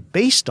is really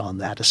based on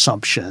that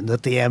assumption,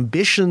 that the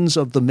ambitions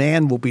of the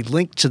man will be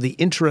linked to the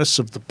interests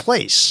of the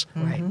place,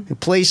 the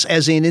place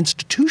as an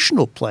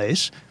institutional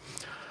place,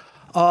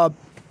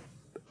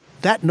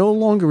 that no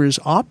longer is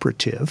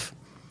operative.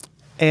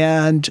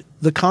 And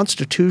the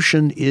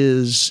Constitution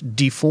is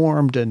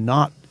deformed and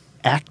not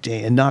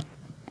acting and not,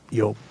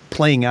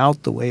 playing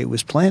out the way it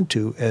was planned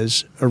to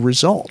as a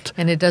result.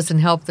 And it doesn't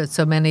help that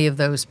so many of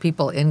those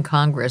people in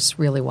Congress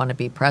really want to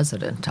be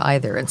president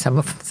either, and some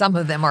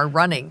of them are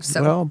running.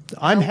 So well,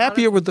 I'm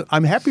happier with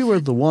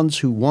the ones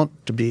who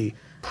want to be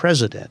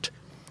president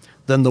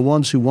than the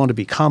ones who want to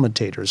be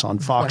commentators on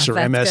Fox or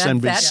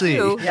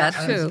MSNBC.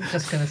 That's true.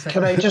 Just going to say.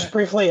 Can I just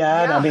briefly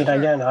add? Yeah, I mean,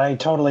 again, I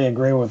totally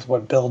agree with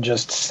what Bill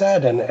just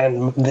said,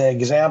 and the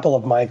example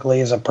of Mike Lee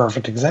is a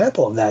perfect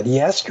example of that.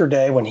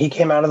 Yesterday, when he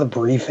came out of the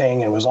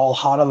briefing and was all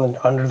hot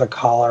under the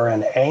collar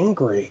and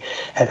angry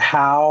at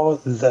how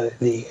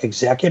the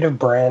executive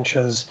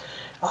branch's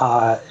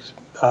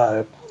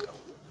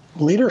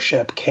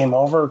leadership came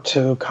over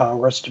to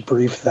Congress to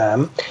brief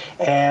them,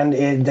 and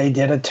they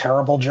did a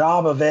terrible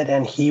job of it,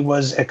 and he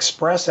was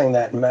expressing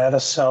that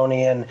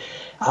Madisonian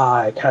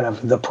kind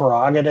of the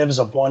prerogatives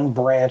of one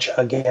branch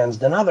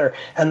against another.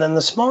 And then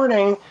this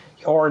morning,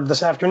 or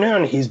this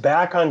afternoon, he's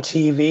back on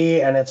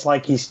TV, and it's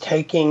like he's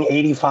taking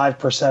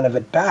 85% of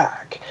it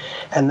back.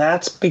 And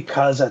that's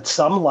because at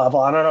some level,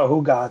 I don't know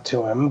who got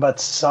to him, but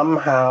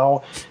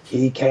somehow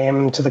he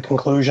came to the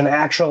conclusion,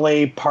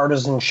 actually,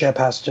 partisanship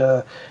has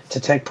to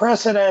take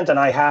precedent, and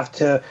I have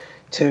to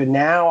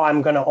now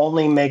I'm going to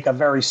only make a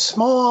very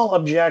small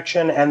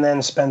objection and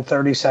then spend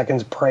 30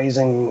 seconds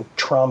praising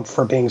Trump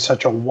for being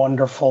such a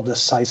wonderful,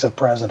 decisive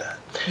president.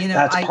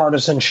 That's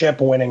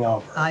partisanship winning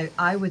over.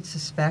 I would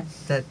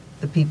suspect that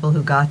the people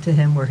who got to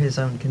him were his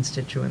own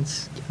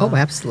constituents. Oh,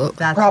 absolutely.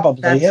 That's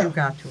who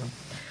got to him.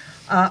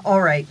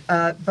 All right.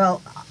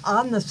 Well,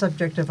 on the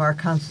subject of our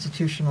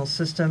constitutional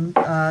system,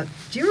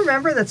 do you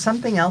remember that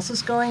something else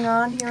is going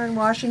on here in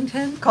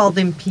Washington called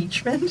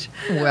impeachment?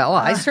 Well,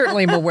 I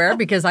certainly am aware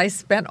because I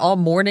spent all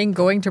morning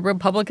going to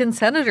Republican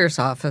senators'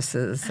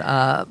 offices,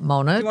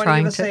 Mona, Do you want to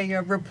give us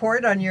a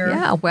report on your...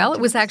 Yeah, well,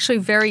 it was actually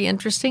very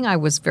interesting. I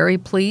was very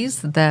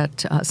pleased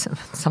that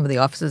some of the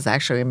offices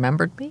actually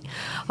remembered me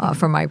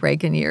from my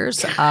Reagan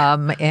years,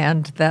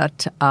 and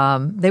that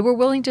they were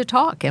willing to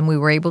talk, and we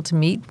were able to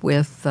meet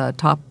with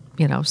top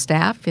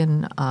staff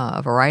in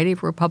a variety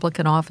of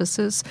Republican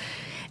offices.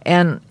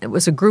 And it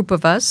was a group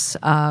of us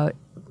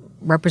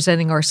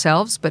representing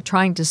ourselves, but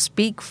trying to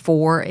speak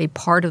for a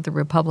part of the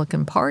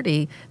Republican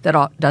Party that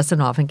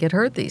doesn't often get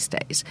heard these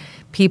days.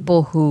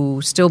 People who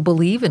still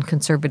believe in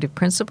conservative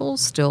principles,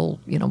 still,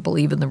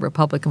 believe in the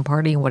Republican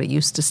Party and what it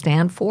used to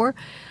stand for,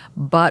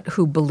 but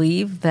who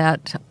believe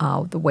that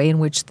the way in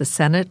which the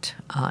Senate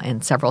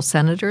and several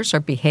senators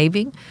are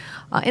behaving,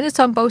 and it's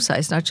on both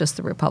sides, not just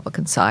the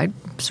Republican side,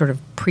 sort of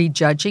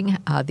prejudging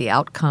the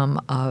outcome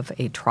of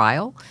a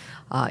trial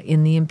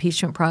in the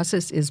impeachment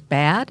process is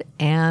bad,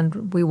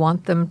 and we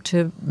want them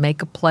to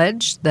make a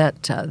pledge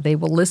that they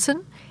will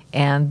listen,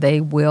 and they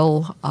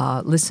will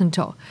listen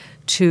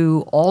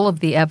to all of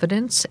the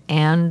evidence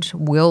and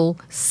will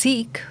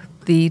seek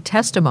the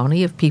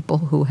testimony of people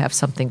who have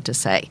something to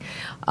say.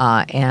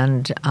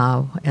 And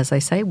as I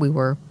say, we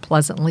were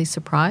pleasantly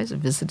surprised. I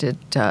visited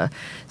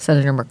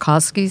Senator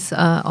Murkowski's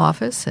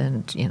office,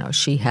 and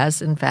she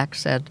has in fact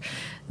said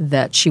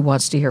that she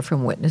wants to hear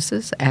from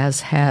witnesses,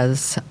 as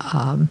has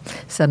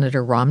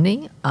Senator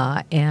Romney.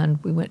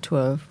 And we went to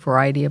a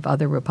variety of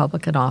other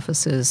Republican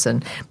offices.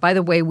 And by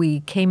the way, we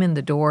came in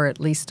the door, at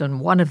least on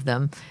one of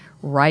them,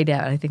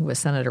 I think it was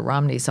Senator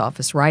Romney's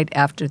office, right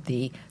after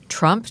the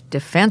Trump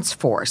Defense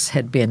Force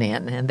had been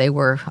in. And they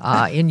were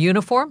in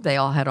uniform. They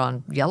all had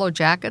on yellow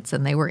jackets,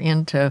 and they were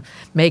in to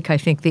make, I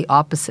think, the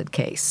opposite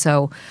case.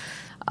 So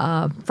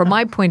from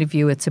my point of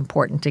view, it's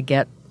important to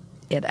get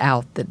it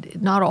out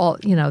that not all,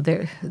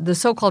 the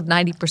so-called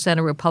 90%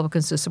 of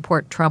Republicans who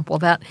support Trump, well,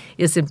 that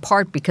is in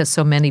part because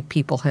so many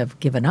people have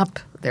given up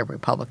their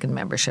Republican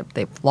membership.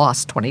 They've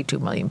lost 22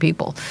 million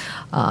people,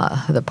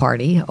 the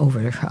party,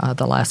 over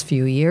the last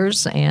few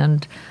years,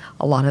 and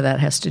a lot of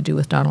that has to do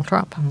with Donald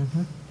Trump.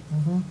 Mm-hmm.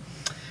 Mm-hmm.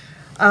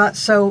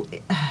 So,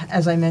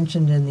 as I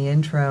mentioned in the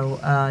intro,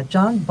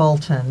 John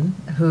Bolton,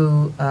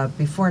 who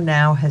before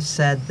now has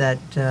said that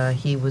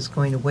he was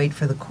going to wait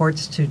for the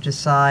courts to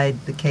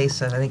decide the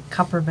case of, I think,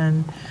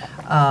 Kupperman,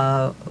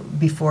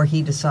 before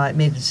he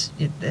made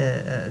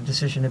a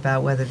decision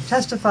about whether to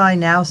testify,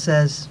 now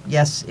says,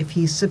 yes, if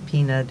he's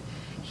subpoenaed,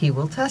 he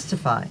will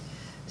testify.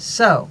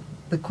 So,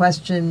 the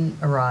question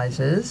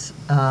arises,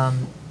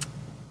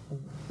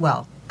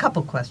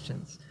 couple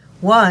questions.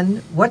 One,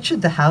 what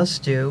should the House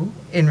do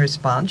in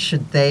response?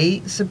 Should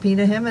they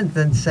subpoena him and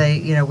then say,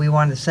 we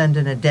want to send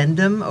an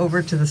addendum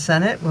over to the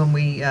Senate when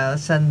we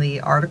send the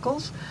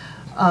articles?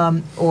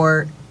 And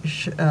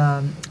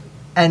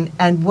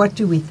what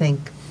do we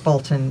think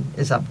Bolton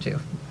is up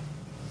to?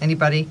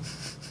 Anybody?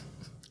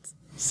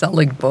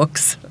 Selling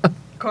books.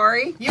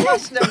 Kori, you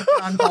must know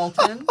John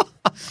Bolton.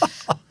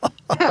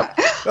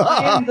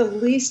 I am the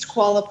least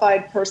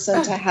qualified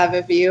person to have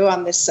a view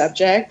on this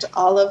subject.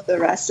 All of the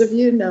rest of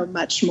you know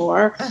much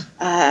more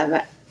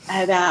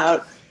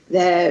about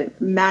the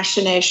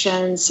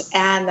machinations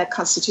and the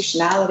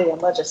constitutionality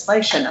and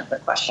legislation of the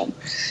question.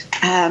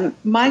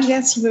 My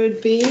guess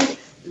would be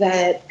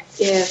that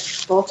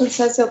if Bolton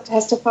says he'll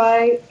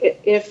testify,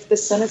 if the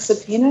Senate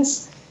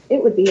subpoenas,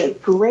 it would be a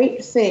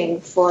great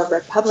thing for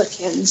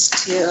Republicans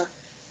to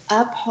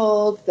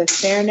uphold the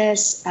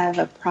fairness of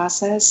a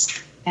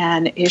process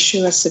and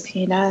issue a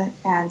subpoena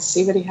and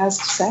see what he has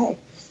to say.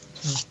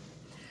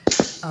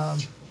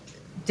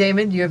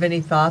 Damon, do you have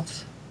any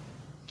thoughts?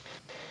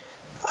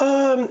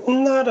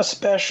 Not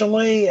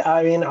especially.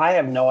 I mean, I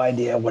have no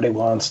idea what he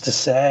wants to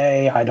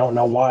say. I don't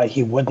know why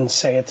he wouldn't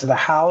say it to the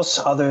House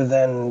other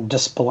than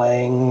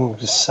displaying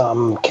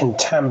some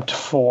contempt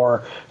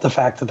for the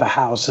fact that the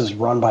House is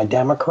run by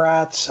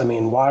Democrats. I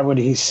mean, why would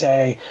he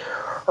say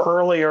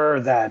earlier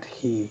that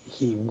he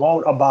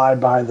won't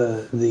abide by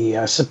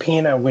the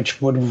subpoena,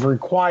 which would have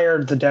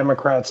required the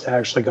Democrats to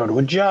actually go to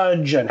a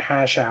judge and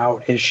hash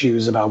out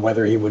issues about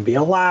whether he would be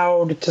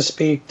allowed to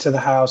speak to the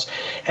House.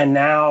 And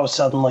now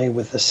suddenly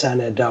with the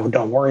Senate,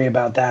 don't worry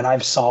about that.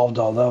 I've solved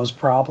all those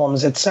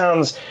problems. It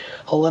sounds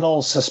a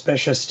little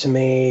suspicious to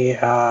me,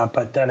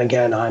 but then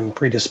again, I'm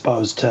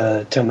predisposed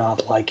to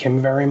not like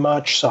him very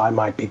much, so I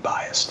might be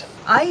biased.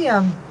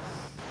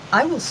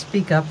 I will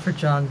speak up for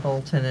John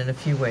Bolton in a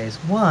few ways.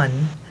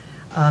 One,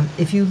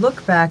 if you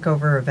look back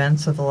over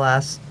events of the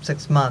last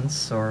 6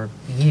 months or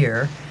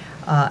year,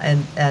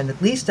 and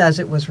at least as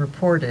it was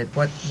reported,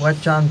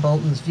 what John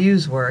Bolton's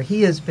views were,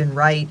 he has been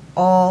right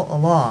all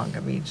along.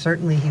 I mean,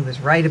 certainly he was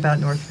right about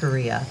North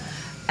Korea,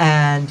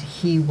 and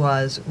he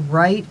was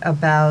right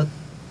about,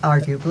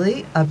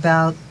 arguably,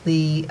 about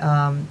the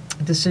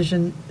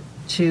decision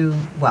to,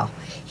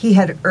 he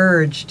had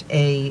urged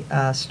a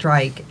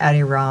strike at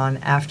Iran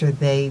after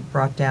they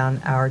brought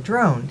down our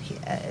drone,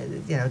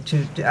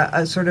 to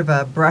a sort of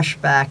a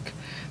brushback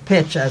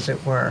pitch, as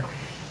it were.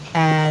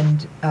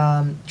 And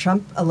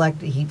Trump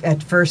he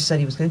at first said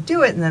he was going to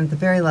do it, and then at the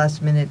very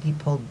last minute he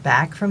pulled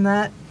back from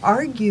that.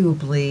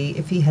 Arguably,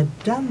 if he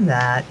had done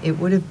that, it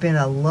would have been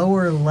a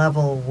lower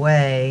level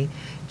way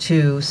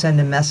to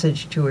send a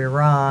message to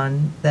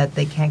Iran that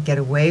they can't get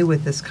away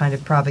with this kind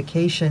of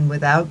provocation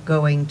without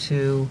going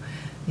to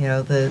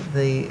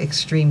the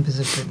extreme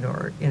position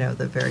or,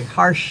 the very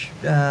harsh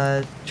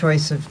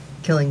choice of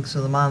killing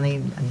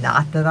Suleimani.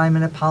 Not that I'm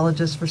an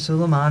apologist for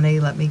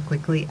Suleimani, let me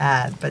quickly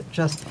add, but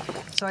just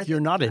so I You're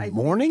not in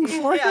mourning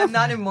for him? Yeah, I'm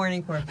not in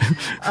mourning for him.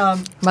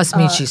 Must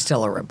mean she's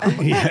still a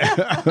Republican.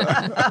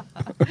 Yeah.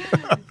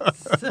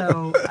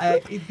 So I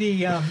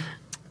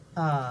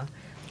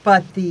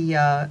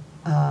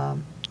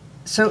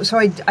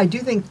do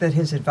think that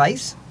his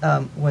advice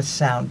was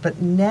sound,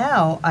 but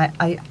now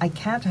I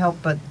can't help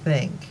but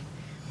think,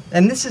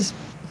 and this is,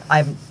 I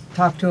haven't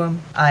talked to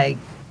him, at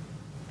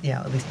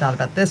least not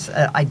about this,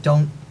 I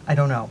don't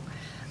know.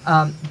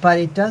 But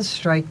it does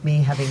strike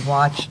me, having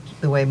watched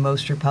the way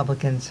most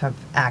Republicans have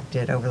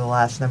acted over the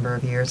last number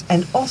of years,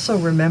 and also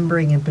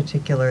remembering in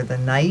particular the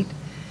night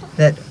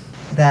that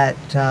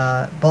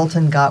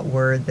Bolton got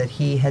word that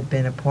he had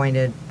been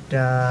appointed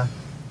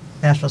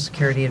national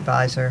security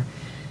advisor.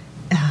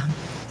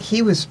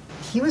 He was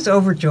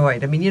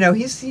overjoyed. I mean,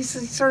 he's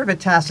sort of a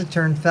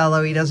taciturn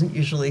fellow. He doesn't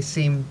usually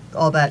seem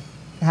all that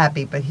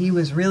happy, but he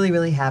was really,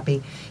 really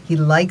happy. He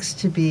likes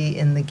to be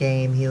in the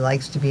game. He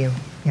likes to be,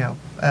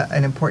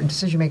 an important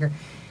decision maker.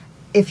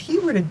 If he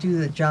were to do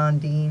the John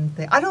Dean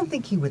thing, I don't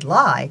think he would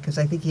lie because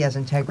I think he has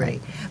integrity.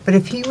 Right. But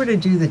if he were to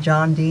do the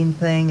John Dean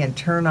thing and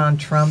turn on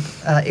Trump,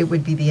 it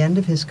would be the end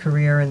of his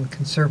career in the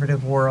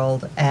conservative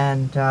world.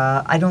 And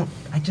I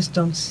just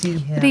don't see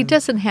him. But he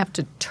doesn't have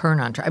to turn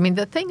on Trump. I mean,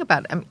 the thing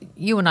about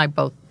you and I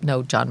both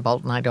know John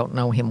Bolton. I don't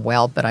know him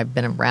well, but I've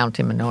been around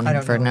him and known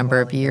him for a number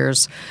of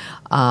years.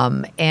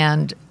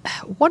 And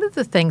one of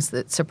the things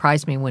that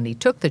surprised me when he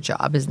took the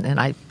job is, and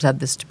I said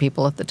this to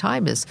people at the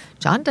time, is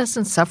John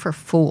doesn't suffer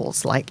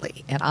fools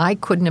lightly. And I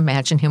couldn't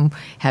imagine him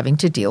having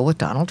to deal with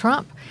Donald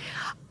Trump.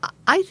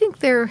 I think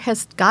there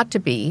has got to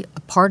be a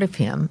part of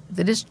him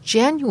that is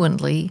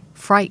genuinely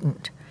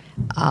frightened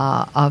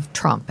of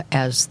Trump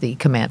as the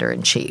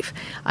commander-in-chief.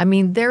 I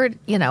mean,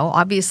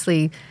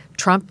 obviously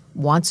Trump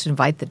wants to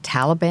invite the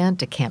Taliban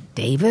to Camp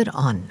David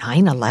on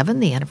 9/11,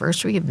 the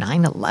anniversary of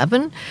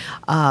 9/11.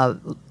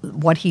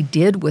 What he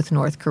did with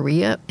North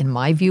Korea, in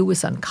my view,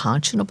 was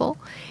unconscionable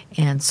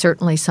and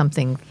certainly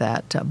something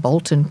that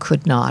Bolton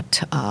could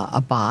not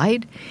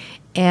abide.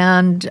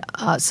 And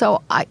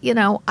so,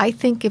 I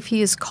think if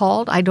he is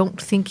called, I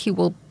don't think he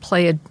will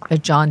play a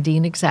John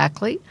Dean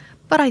exactly,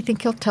 but I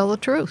think he'll tell the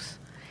truth.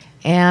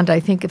 And I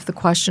think if the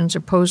questions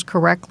are posed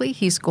correctly,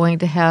 he's going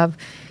to have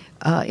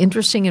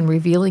interesting and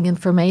revealing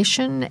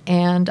information,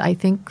 and I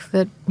think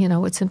that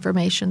it's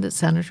information that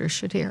senators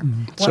should hear.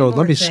 Mm-hmm. One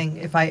more thing,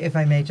 if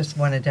I may, just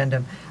one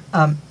addendum.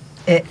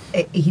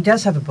 He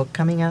does have a book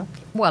coming out.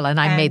 Well, and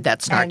I made that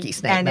snarky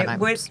statement.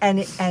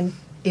 And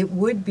it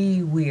would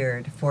be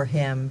weird for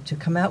him to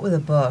come out with a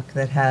book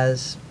that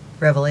has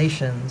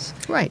revelations,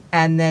 right,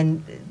 and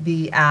then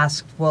be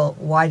asked, well,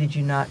 why did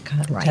you not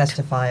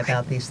testify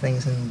about these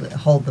things and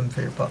hold them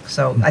for your book?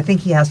 So I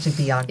think he has to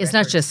be on It's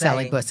not just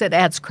selling books. It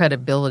adds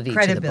credibility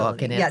to the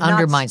book, and it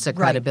undermines the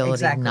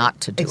credibility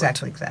not to do it.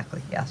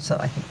 Exactly. Yeah, so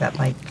I think that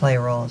might play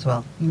a role as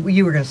well.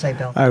 You were going to say,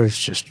 Bill. I was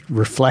just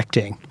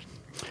reflecting.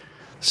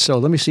 So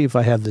let me see if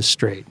I have this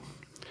straight.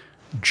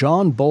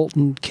 John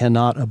Bolton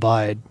cannot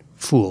abide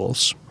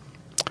fools,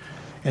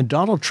 and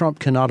Donald Trump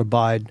cannot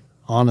abide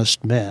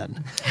honest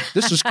men.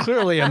 This is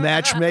clearly a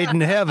match made in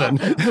heaven.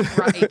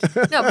 Right.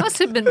 No, it must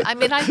have been. I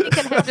mean, I think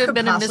it had to have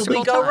been a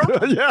miserable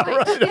time. Yeah,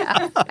 right.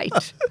 Yeah,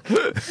 right.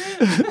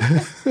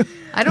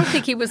 I don't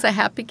think he was a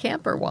happy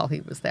camper while he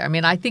was there. I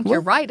mean, I think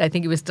you're right. I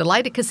think he was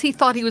delighted because he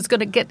thought he was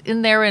going to get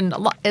in there, and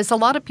as a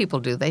lot of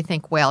people do, they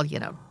think, well,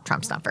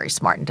 Trump's not very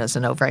smart and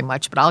doesn't know very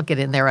much, but I'll get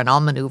in there and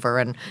I'll maneuver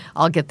and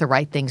I'll get the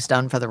right things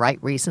done for the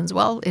right reasons.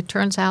 Well, it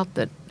turns out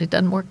that it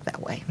doesn't work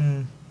that way.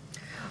 Mm.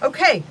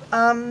 Okay,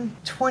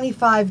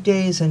 25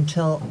 days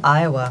until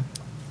Iowa.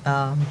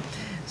 Bill,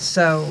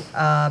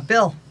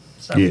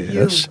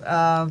 yes.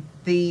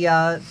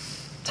 The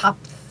top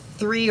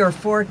 3 or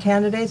 4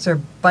 candidates are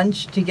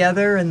bunched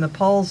together in the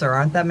polls. There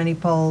aren't that many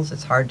polls.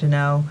 It's hard to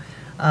know.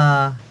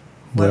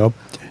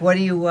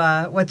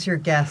 What's your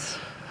guess?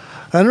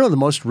 I don't know. The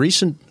most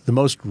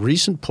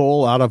recent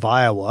poll out of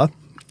Iowa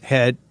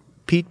had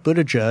Pete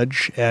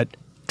Buttigieg at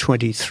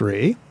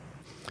 23,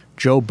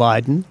 Joe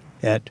Biden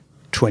at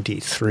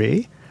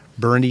 23,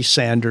 Bernie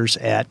Sanders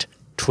at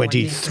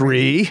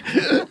 23,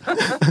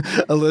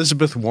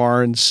 Elizabeth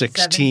Warren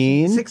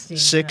 16,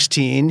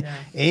 yeah.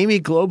 Amy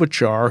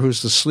Klobuchar,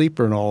 who's the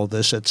sleeper in all of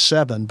this, at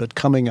 7, but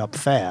coming up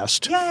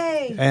fast.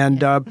 Yay!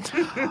 And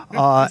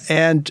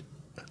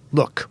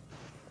look,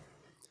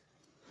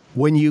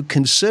 when you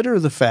consider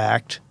the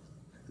fact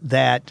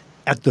that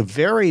at the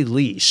very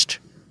least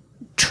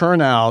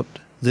turnout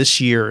this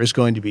year is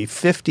going to be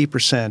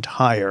 50%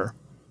 higher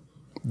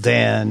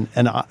than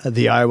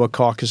the Iowa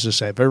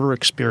caucuses have ever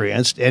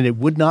experienced, and it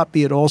would not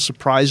be at all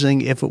surprising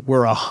if it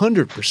were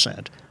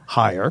 100%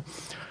 higher.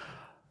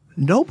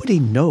 Nobody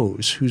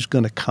knows who's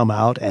going to come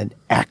out and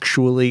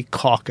actually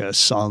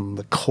caucus on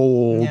the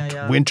cold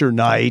winter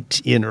night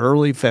in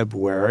early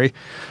February.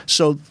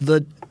 So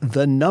the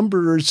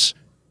numbers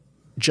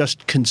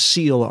just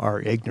conceal our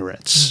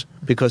ignorance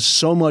because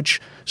so much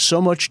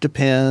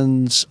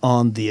depends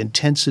on the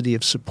intensity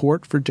of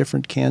support for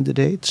different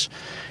candidates.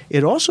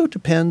 It also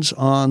depends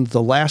on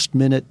the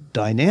last-minute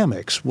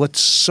dynamics. What's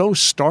so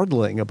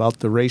startling about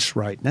the race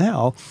right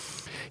now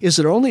is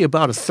that only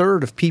about a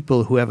third of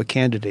people who have a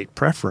candidate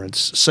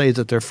preference say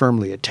that they're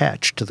firmly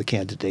attached to the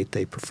candidate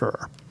they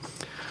prefer.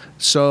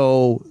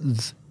 So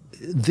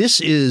this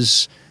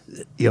is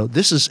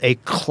a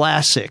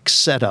classic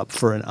setup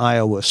for an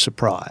Iowa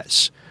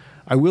surprise.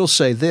 I will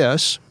say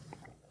this,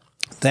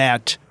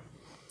 that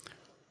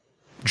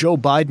Joe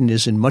Biden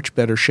is in much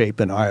better shape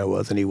in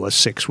Iowa than he was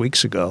 6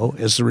 weeks ago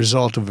as the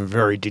result of a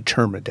very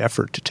determined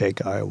effort to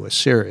take Iowa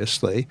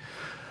seriously.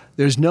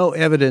 There's no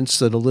evidence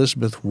that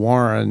Elizabeth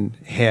Warren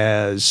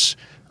has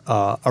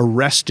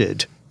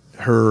arrested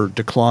her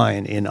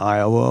decline in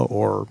Iowa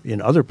or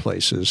in other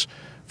places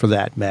for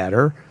that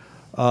matter.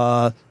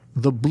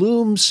 the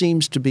bloom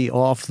seems to be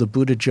off the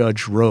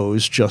Buttigieg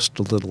rose just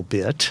a little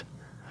bit.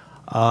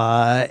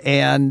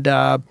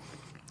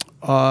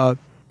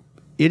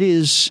 It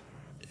is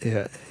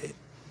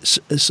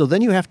so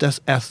then you have to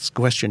ask the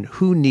question,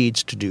 who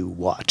needs to do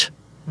what?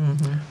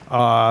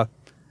 Mm-hmm.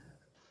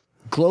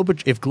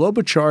 If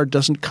Klobuchar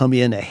doesn't come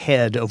in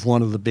ahead of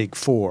one of the big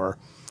four,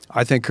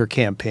 I think her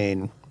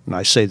campaign, and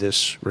I say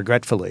this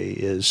regretfully,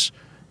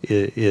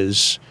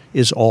 is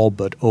all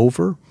but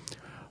over.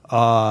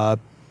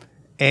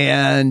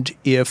 And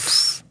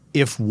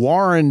if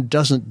Warren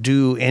doesn't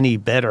do any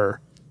better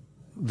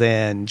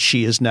than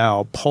she is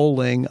now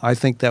polling, I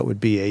think that would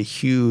be a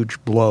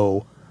huge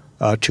blow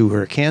to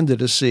her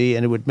candidacy,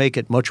 and it would make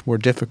it much more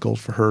difficult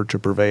for her to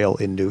prevail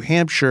in New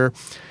Hampshire.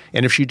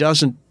 And if she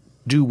doesn't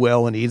do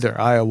well in either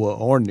Iowa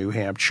or New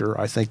Hampshire,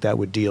 I think that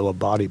would deal a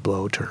body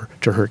blow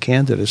to her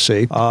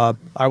candidacy.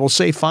 I will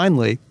say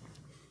finally,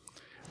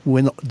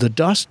 when the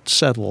dust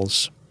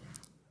settles,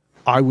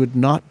 I would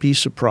not be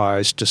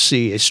surprised to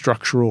see a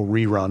structural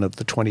rerun of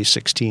the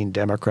 2016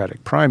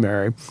 Democratic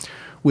primary,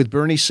 with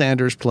Bernie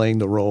Sanders playing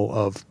the role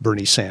of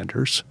Bernie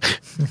Sanders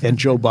and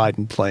Joe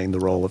Biden playing the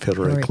role of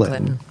Hillary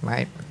Clinton.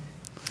 Right.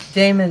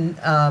 Damon,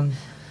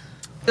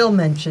 Bill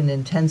mentioned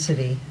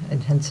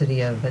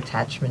intensity of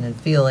attachment and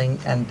feeling,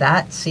 and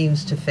that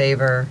seems to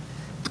favor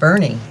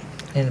Bernie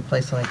in a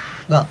place like,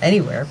 well,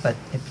 anywhere, but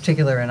in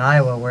particular in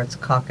Iowa where it's a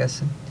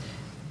caucus.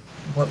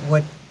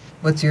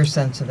 What's your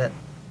sense of it?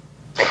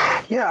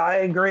 Yeah, I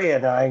agree,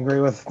 and I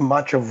agree with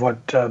much of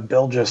what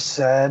Bill just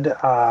said.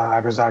 I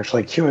was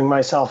actually queuing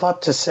myself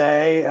up to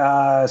say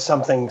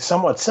something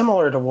somewhat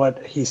similar to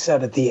what he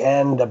said at the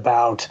end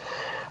about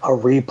a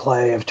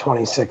replay of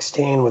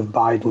 2016 with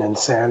Biden and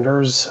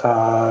Sanders,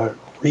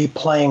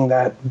 replaying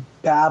that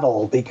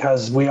battle,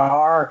 because we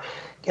are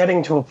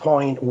getting to a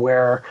point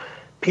where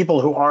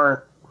people who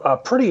aren't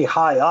pretty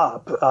high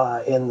up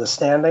in the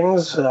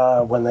standings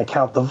when they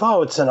count the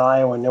votes in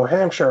Iowa and New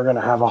Hampshire are going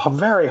to have a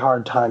very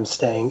hard time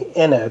staying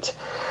in it.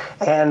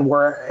 And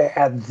we're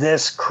at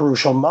this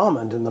crucial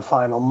moment in the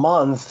final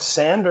month.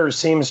 Sanders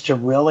seems to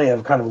really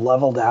have kind of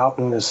leveled out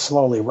and is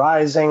slowly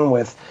rising,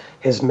 with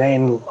his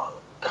main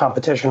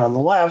competition on the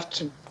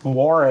left,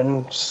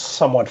 Warren,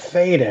 somewhat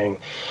fading.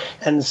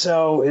 And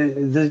so,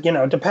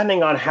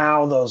 depending on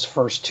how those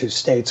first two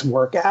states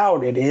work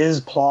out, it is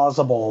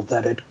plausible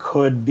that it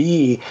could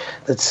be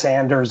that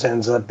Sanders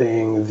ends up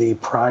being the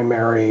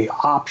primary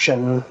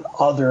option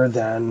other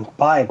than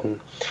Biden.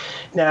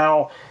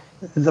 Now,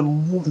 the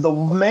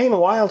main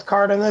wild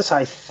card in this,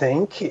 I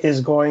think,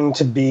 is going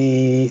to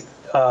be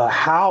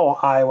how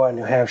Iowa and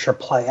New Hampshire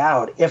play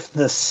out. If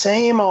the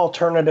same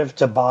alternative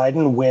to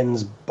Biden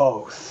wins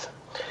both,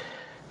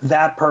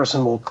 that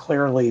person will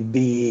clearly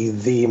be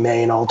the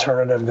main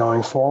alternative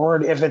going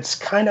forward. If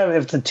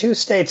the two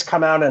states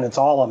come out and it's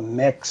all a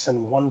mix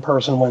and one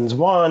person wins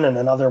one and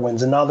another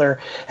wins another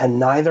and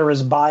neither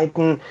is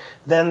Biden,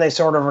 then they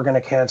sort of are going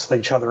to cancel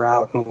each other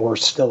out and we're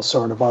still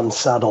sort of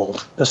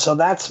unsettled. So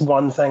that's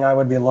one thing I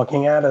would be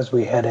looking at as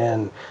we head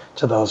in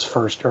to those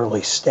first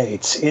early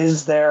states.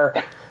 Is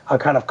there a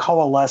kind of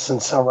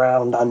coalescence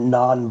around a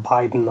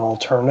non-Biden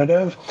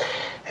alternative?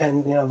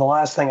 And, the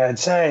last thing I'd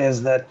say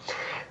is that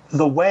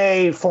the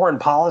way foreign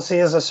policy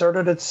has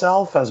asserted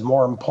itself as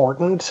more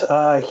important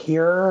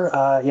here,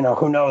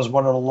 who knows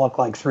what it'll look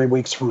like 3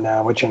 weeks from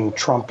now, which in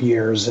Trump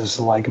years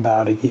is like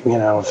about,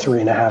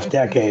 3.5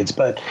 decades.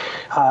 But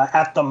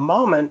at the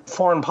moment,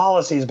 foreign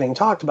policy is being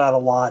talked about a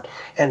lot.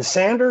 And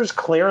Sanders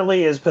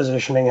clearly is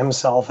positioning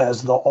himself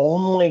as the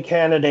only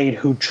candidate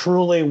who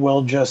truly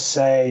will just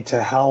say,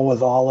 to hell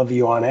with all of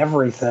you on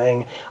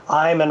everything.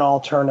 I'm an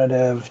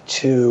alternative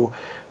to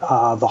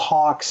the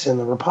hawks in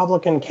the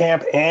Republican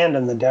camp and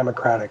in the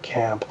Democratic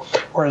camp,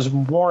 whereas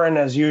Warren,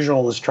 as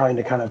usual, is trying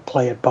to kind of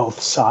play at both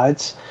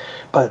sides.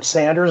 But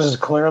Sanders is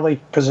clearly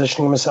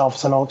positioning himself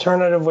as an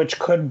alternative, which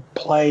could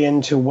play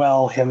into,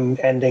 him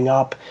ending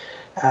up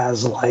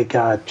as like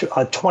a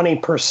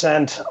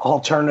 20%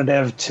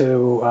 alternative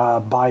to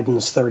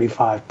Biden's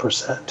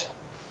 35%.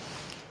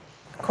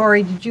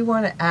 Kori, did you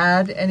want to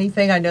add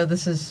anything? I know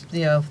this is,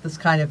 this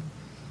kind of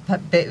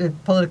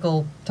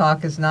political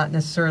talk is not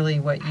necessarily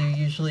what you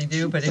usually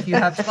do, but if you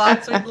have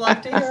thoughts, we'd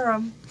love to hear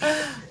them.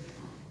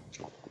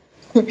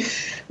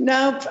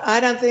 Nope,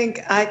 I don't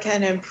think I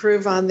can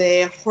improve on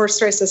the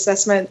horse race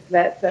assessment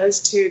that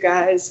those two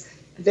guys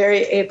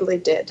very ably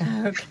did.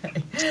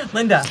 Okay.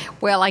 Linda.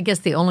 Well, I guess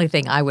the only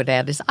thing I would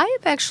add is I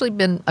have actually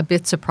been a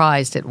bit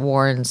surprised at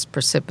Warren's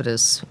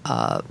precipitous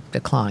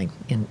decline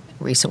in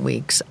recent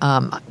weeks.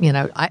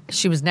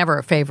 She was never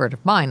a favorite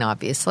of mine,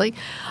 obviously,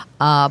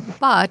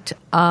 but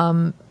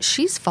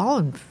she's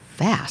fallen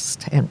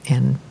fast,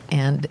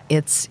 and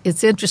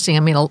it's interesting. I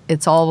mean,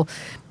 it's all.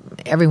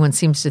 Everyone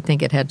seems to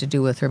think it had to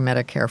do with her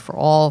Medicare for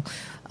All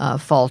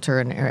falter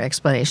and her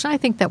explanation. I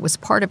think that was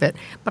part of it,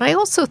 but I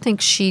also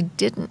think she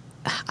didn't.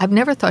 I've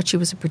never thought she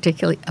was a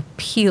particularly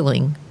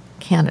appealing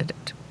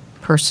candidate,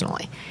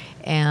 personally,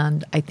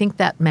 and I think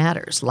that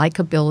matters.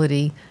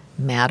 Likability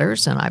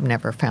matters, and I've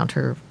never found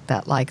her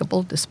that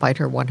likable, despite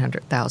her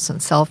 100,000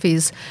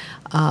 selfies.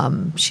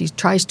 She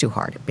tries too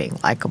hard at being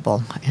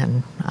likable,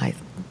 and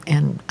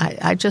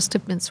I just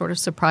have been sort of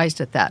surprised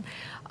at that.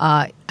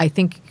 I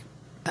think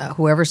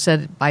whoever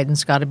said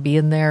Biden's got to be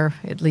in there,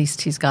 at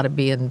least he's got to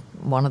be in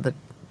one of the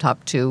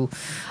top two.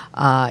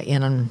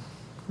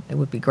 It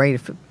would be great,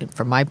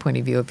 from my point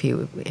of view, if he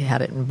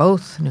had it in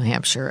both New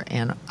Hampshire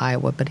and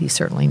Iowa, but he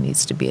certainly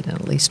needs to be in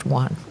at least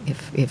one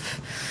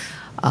if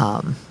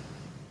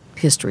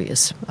history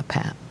is a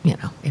path,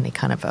 any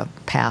kind of a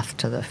path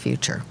to the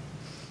future.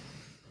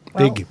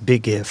 Well,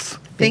 big if.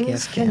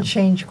 Things can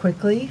change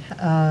quickly.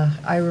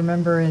 I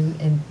remember,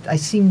 I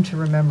seem to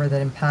remember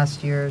that in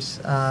past years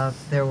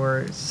there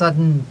were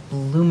sudden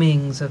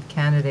bloomings of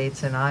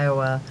candidates in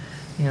Iowa,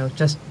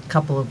 just a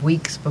couple of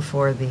weeks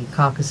before the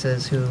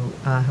caucuses, who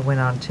went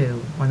on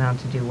to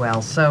do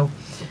well. So,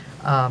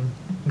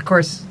 of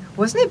course,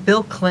 wasn't it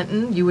Bill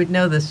Clinton? You would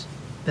know this,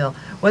 Bill.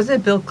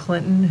 Wasn't it Bill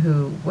Clinton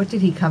what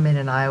did he come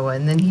in Iowa,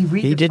 and then he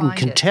redefined He didn't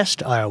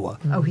contest Iowa.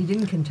 Oh, he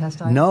didn't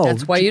contest Iowa? No.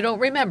 That's why you don't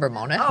remember,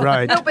 Mona. Oh,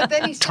 right. No, but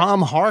then he said,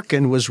 Tom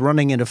Harkin was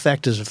running in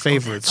effect as a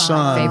favorite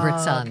son. Favorite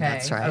son, okay,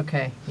 that's right.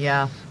 Okay,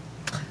 yeah.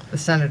 The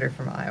senator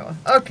from Iowa.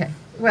 Okay.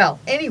 Well,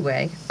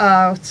 anyway,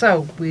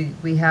 so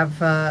we have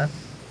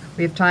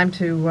time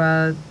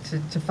to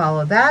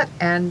follow that,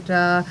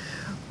 and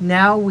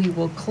now we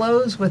will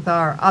close with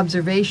our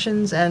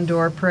observations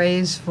and/or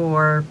praise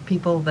for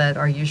people that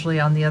are usually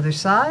on the other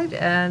side.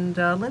 And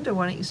Linda,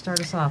 why don't you start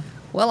us off?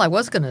 Well, I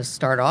was going to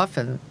start off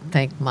and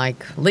thank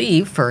Mike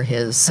Lee for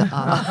his, even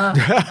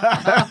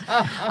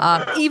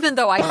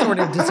though I sort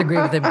of disagree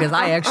with him, because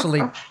I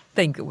actually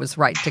think it was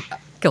right to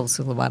kill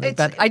Suleimani.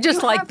 But I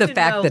just like the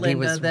fact that he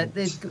was...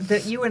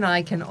 that you and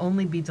I can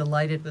only be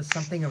delighted with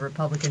something a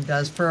Republican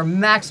does for a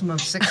maximum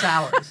of 6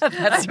 hours.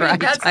 That's right.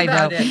 That's I know.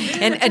 about it.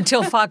 And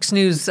until Fox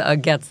News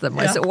gets them.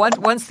 Yeah. So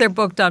once they're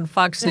booked on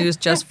Fox News,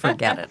 just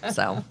forget it.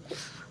 So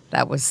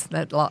I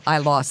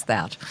lost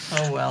that.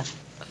 Oh, well.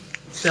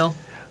 Bill?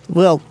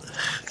 Well,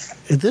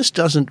 this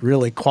doesn't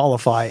really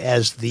qualify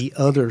as the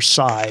other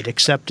side,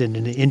 except in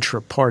an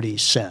intra-party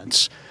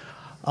sense.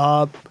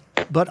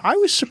 But I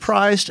was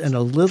surprised and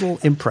a little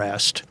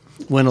impressed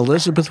when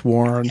Elizabeth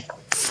Warren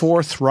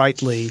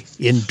forthrightly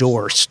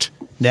endorsed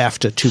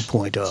NAFTA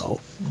 2.0,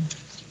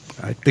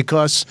 right?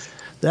 Because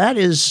that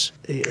is,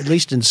 at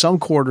least in some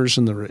quarters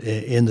in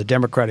the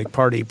Democratic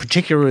Party,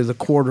 particularly the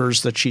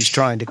quarters that she's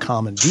trying to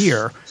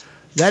commandeer,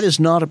 that is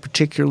not a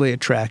particularly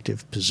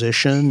attractive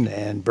position,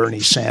 and Bernie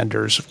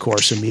Sanders, of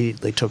course,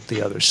 immediately took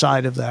the other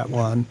side of that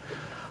one.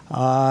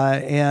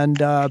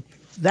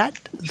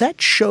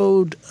 That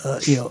showed,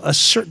 a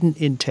certain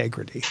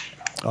integrity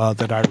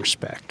that I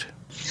respect.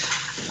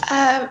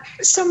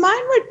 So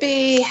mine would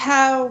be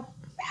how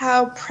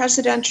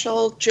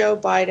presidential Joe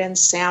Biden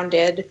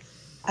sounded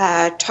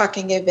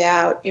talking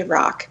about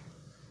Iraq.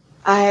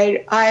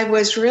 I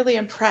was really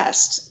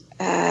impressed.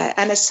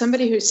 And as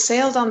somebody who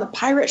sailed on the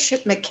pirate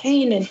ship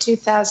McCain in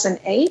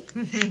 2008,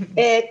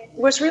 it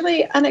was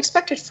really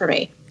unexpected for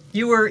me.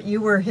 You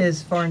were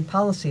his foreign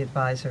policy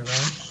advisor,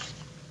 right?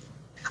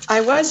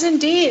 I was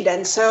indeed.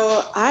 And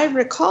so I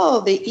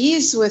recall the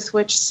ease with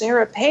which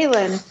Sarah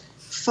Palin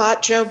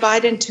fought Joe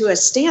Biden to a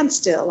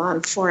standstill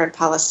on foreign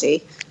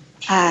policy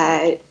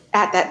at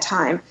that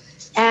time.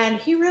 And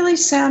he really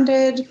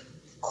sounded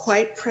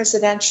quite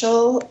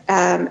presidential,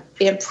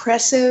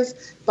 impressive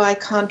by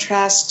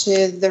contrast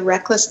to the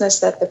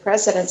recklessness that the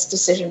president's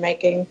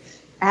decision-making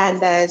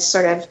and the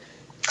sort of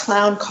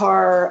clown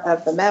car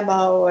of the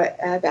memo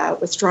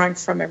about withdrawing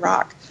from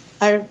Iraq.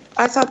 I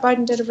thought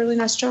Biden did a really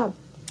nice job.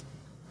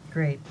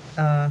 Great.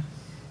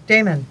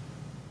 Damon?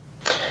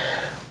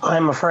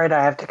 I'm afraid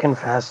I have to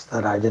confess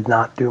that I did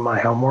not do my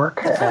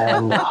homework,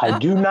 and I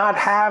do not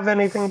have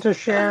anything to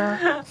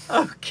share.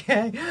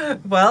 Okay.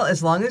 Well,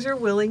 as long as you're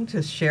willing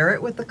to share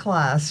it with the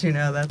class,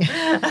 that's...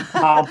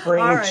 I'll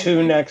bring right.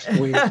 2 next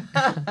week.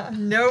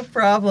 No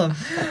problem.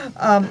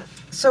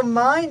 So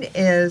mine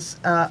is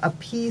a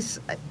piece,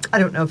 I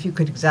don't know if you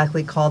could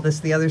exactly call this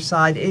the other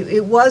side.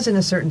 It was in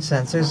a certain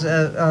sense. There's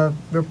a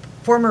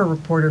former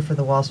reporter for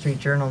the Wall Street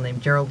Journal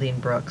named Geraldine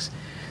Brooks,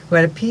 who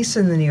had a piece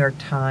in the New York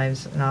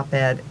Times, an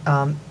op-ed,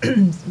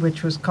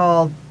 which was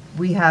called,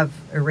 "We Have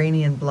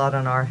Iranian Blood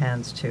on Our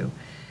Hands Too."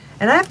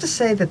 And I have to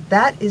say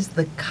that is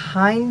the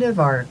kind of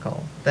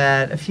article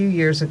that a few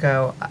years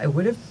ago I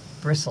would have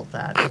bristled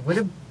at. It would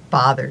have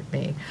bothered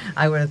me.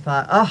 I would have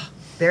thought, oh,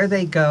 there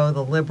they go,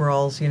 the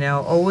liberals,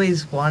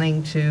 always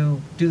wanting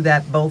to do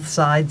that both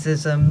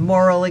sidesism,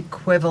 moral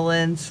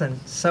equivalence, and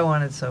so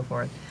on and so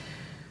forth.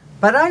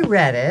 But I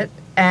read it,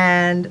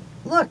 and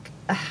look,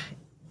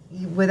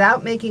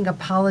 without making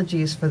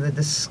apologies for the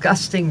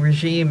disgusting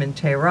regime in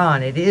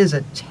Tehran, it is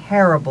a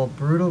terrible,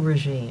 brutal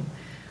regime.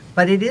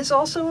 But it is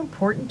also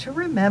important to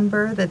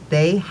remember that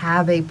they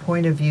have a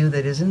point of view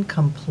that isn't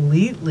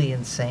completely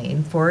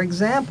insane. For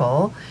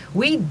example,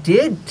 we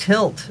did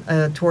tilt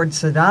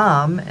towards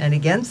Saddam and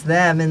against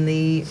them in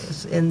the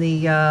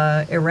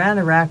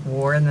Iran-Iraq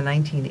war in the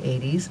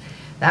 1980s.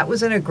 That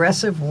was an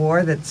aggressive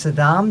war that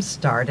Saddam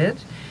started.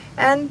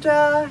 And,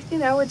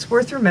 it's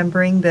worth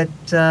remembering that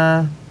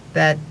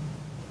that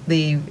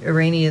the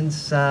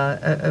Iranians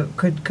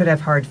could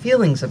have hard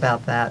feelings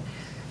about that.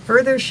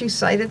 Further, she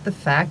cited the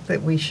fact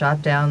that we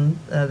shot down,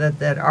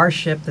 that our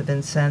ship, the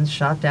Vincennes,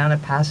 shot down a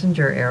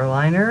passenger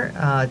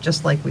airliner,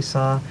 just like we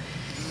saw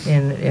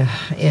in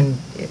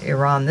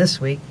Iran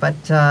this week. But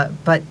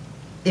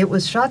it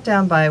was shot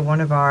down by one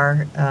of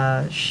our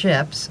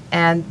ships,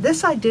 and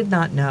this I did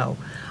not know.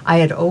 I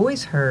had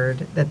always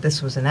heard that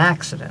this was an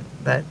accident,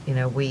 that,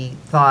 we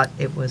thought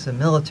it was a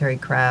military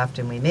craft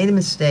and we made a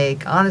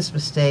mistake, honest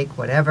mistake,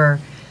 whatever.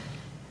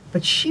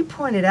 But she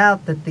pointed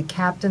out that the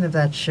captain of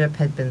that ship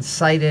had been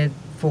cited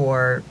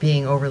for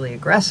being overly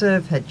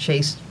aggressive, had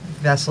chased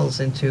vessels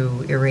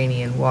into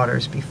Iranian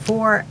waters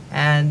before,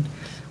 and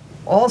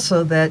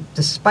also that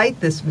despite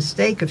this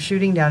mistake of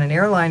shooting down an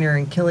airliner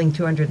and killing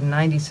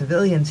 290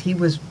 civilians, he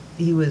was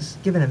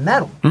given a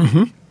medal.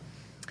 Mm-hmm.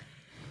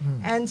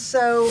 And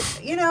so,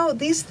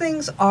 these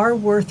things are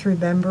worth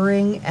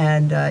remembering,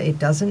 and it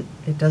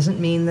doesn't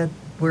mean that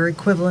we're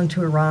equivalent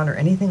to Iran or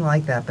anything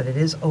like that, but it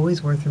is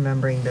always worth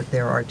remembering that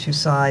there are two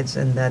sides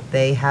and that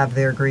they have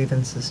their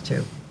grievances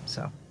too.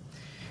 So,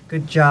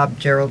 good job,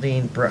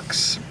 Geraldine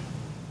Brooks.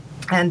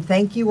 And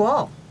thank you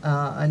all.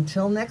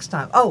 Until next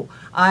time. Oh,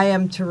 I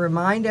am to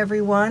remind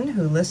everyone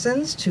who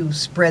listens to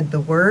spread the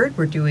word.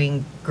 We're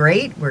doing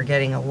great. We're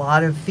getting a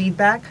lot of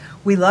feedback.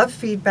 We love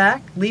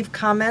feedback. Leave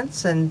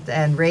comments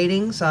and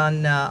ratings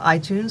on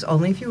iTunes,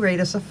 only if you rate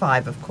us a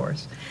 5, of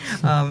course.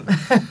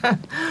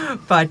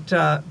 But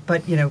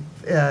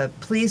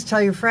please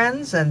tell your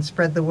friends and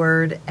spread the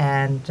word,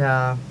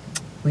 and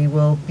we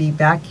will be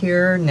back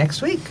here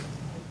next week.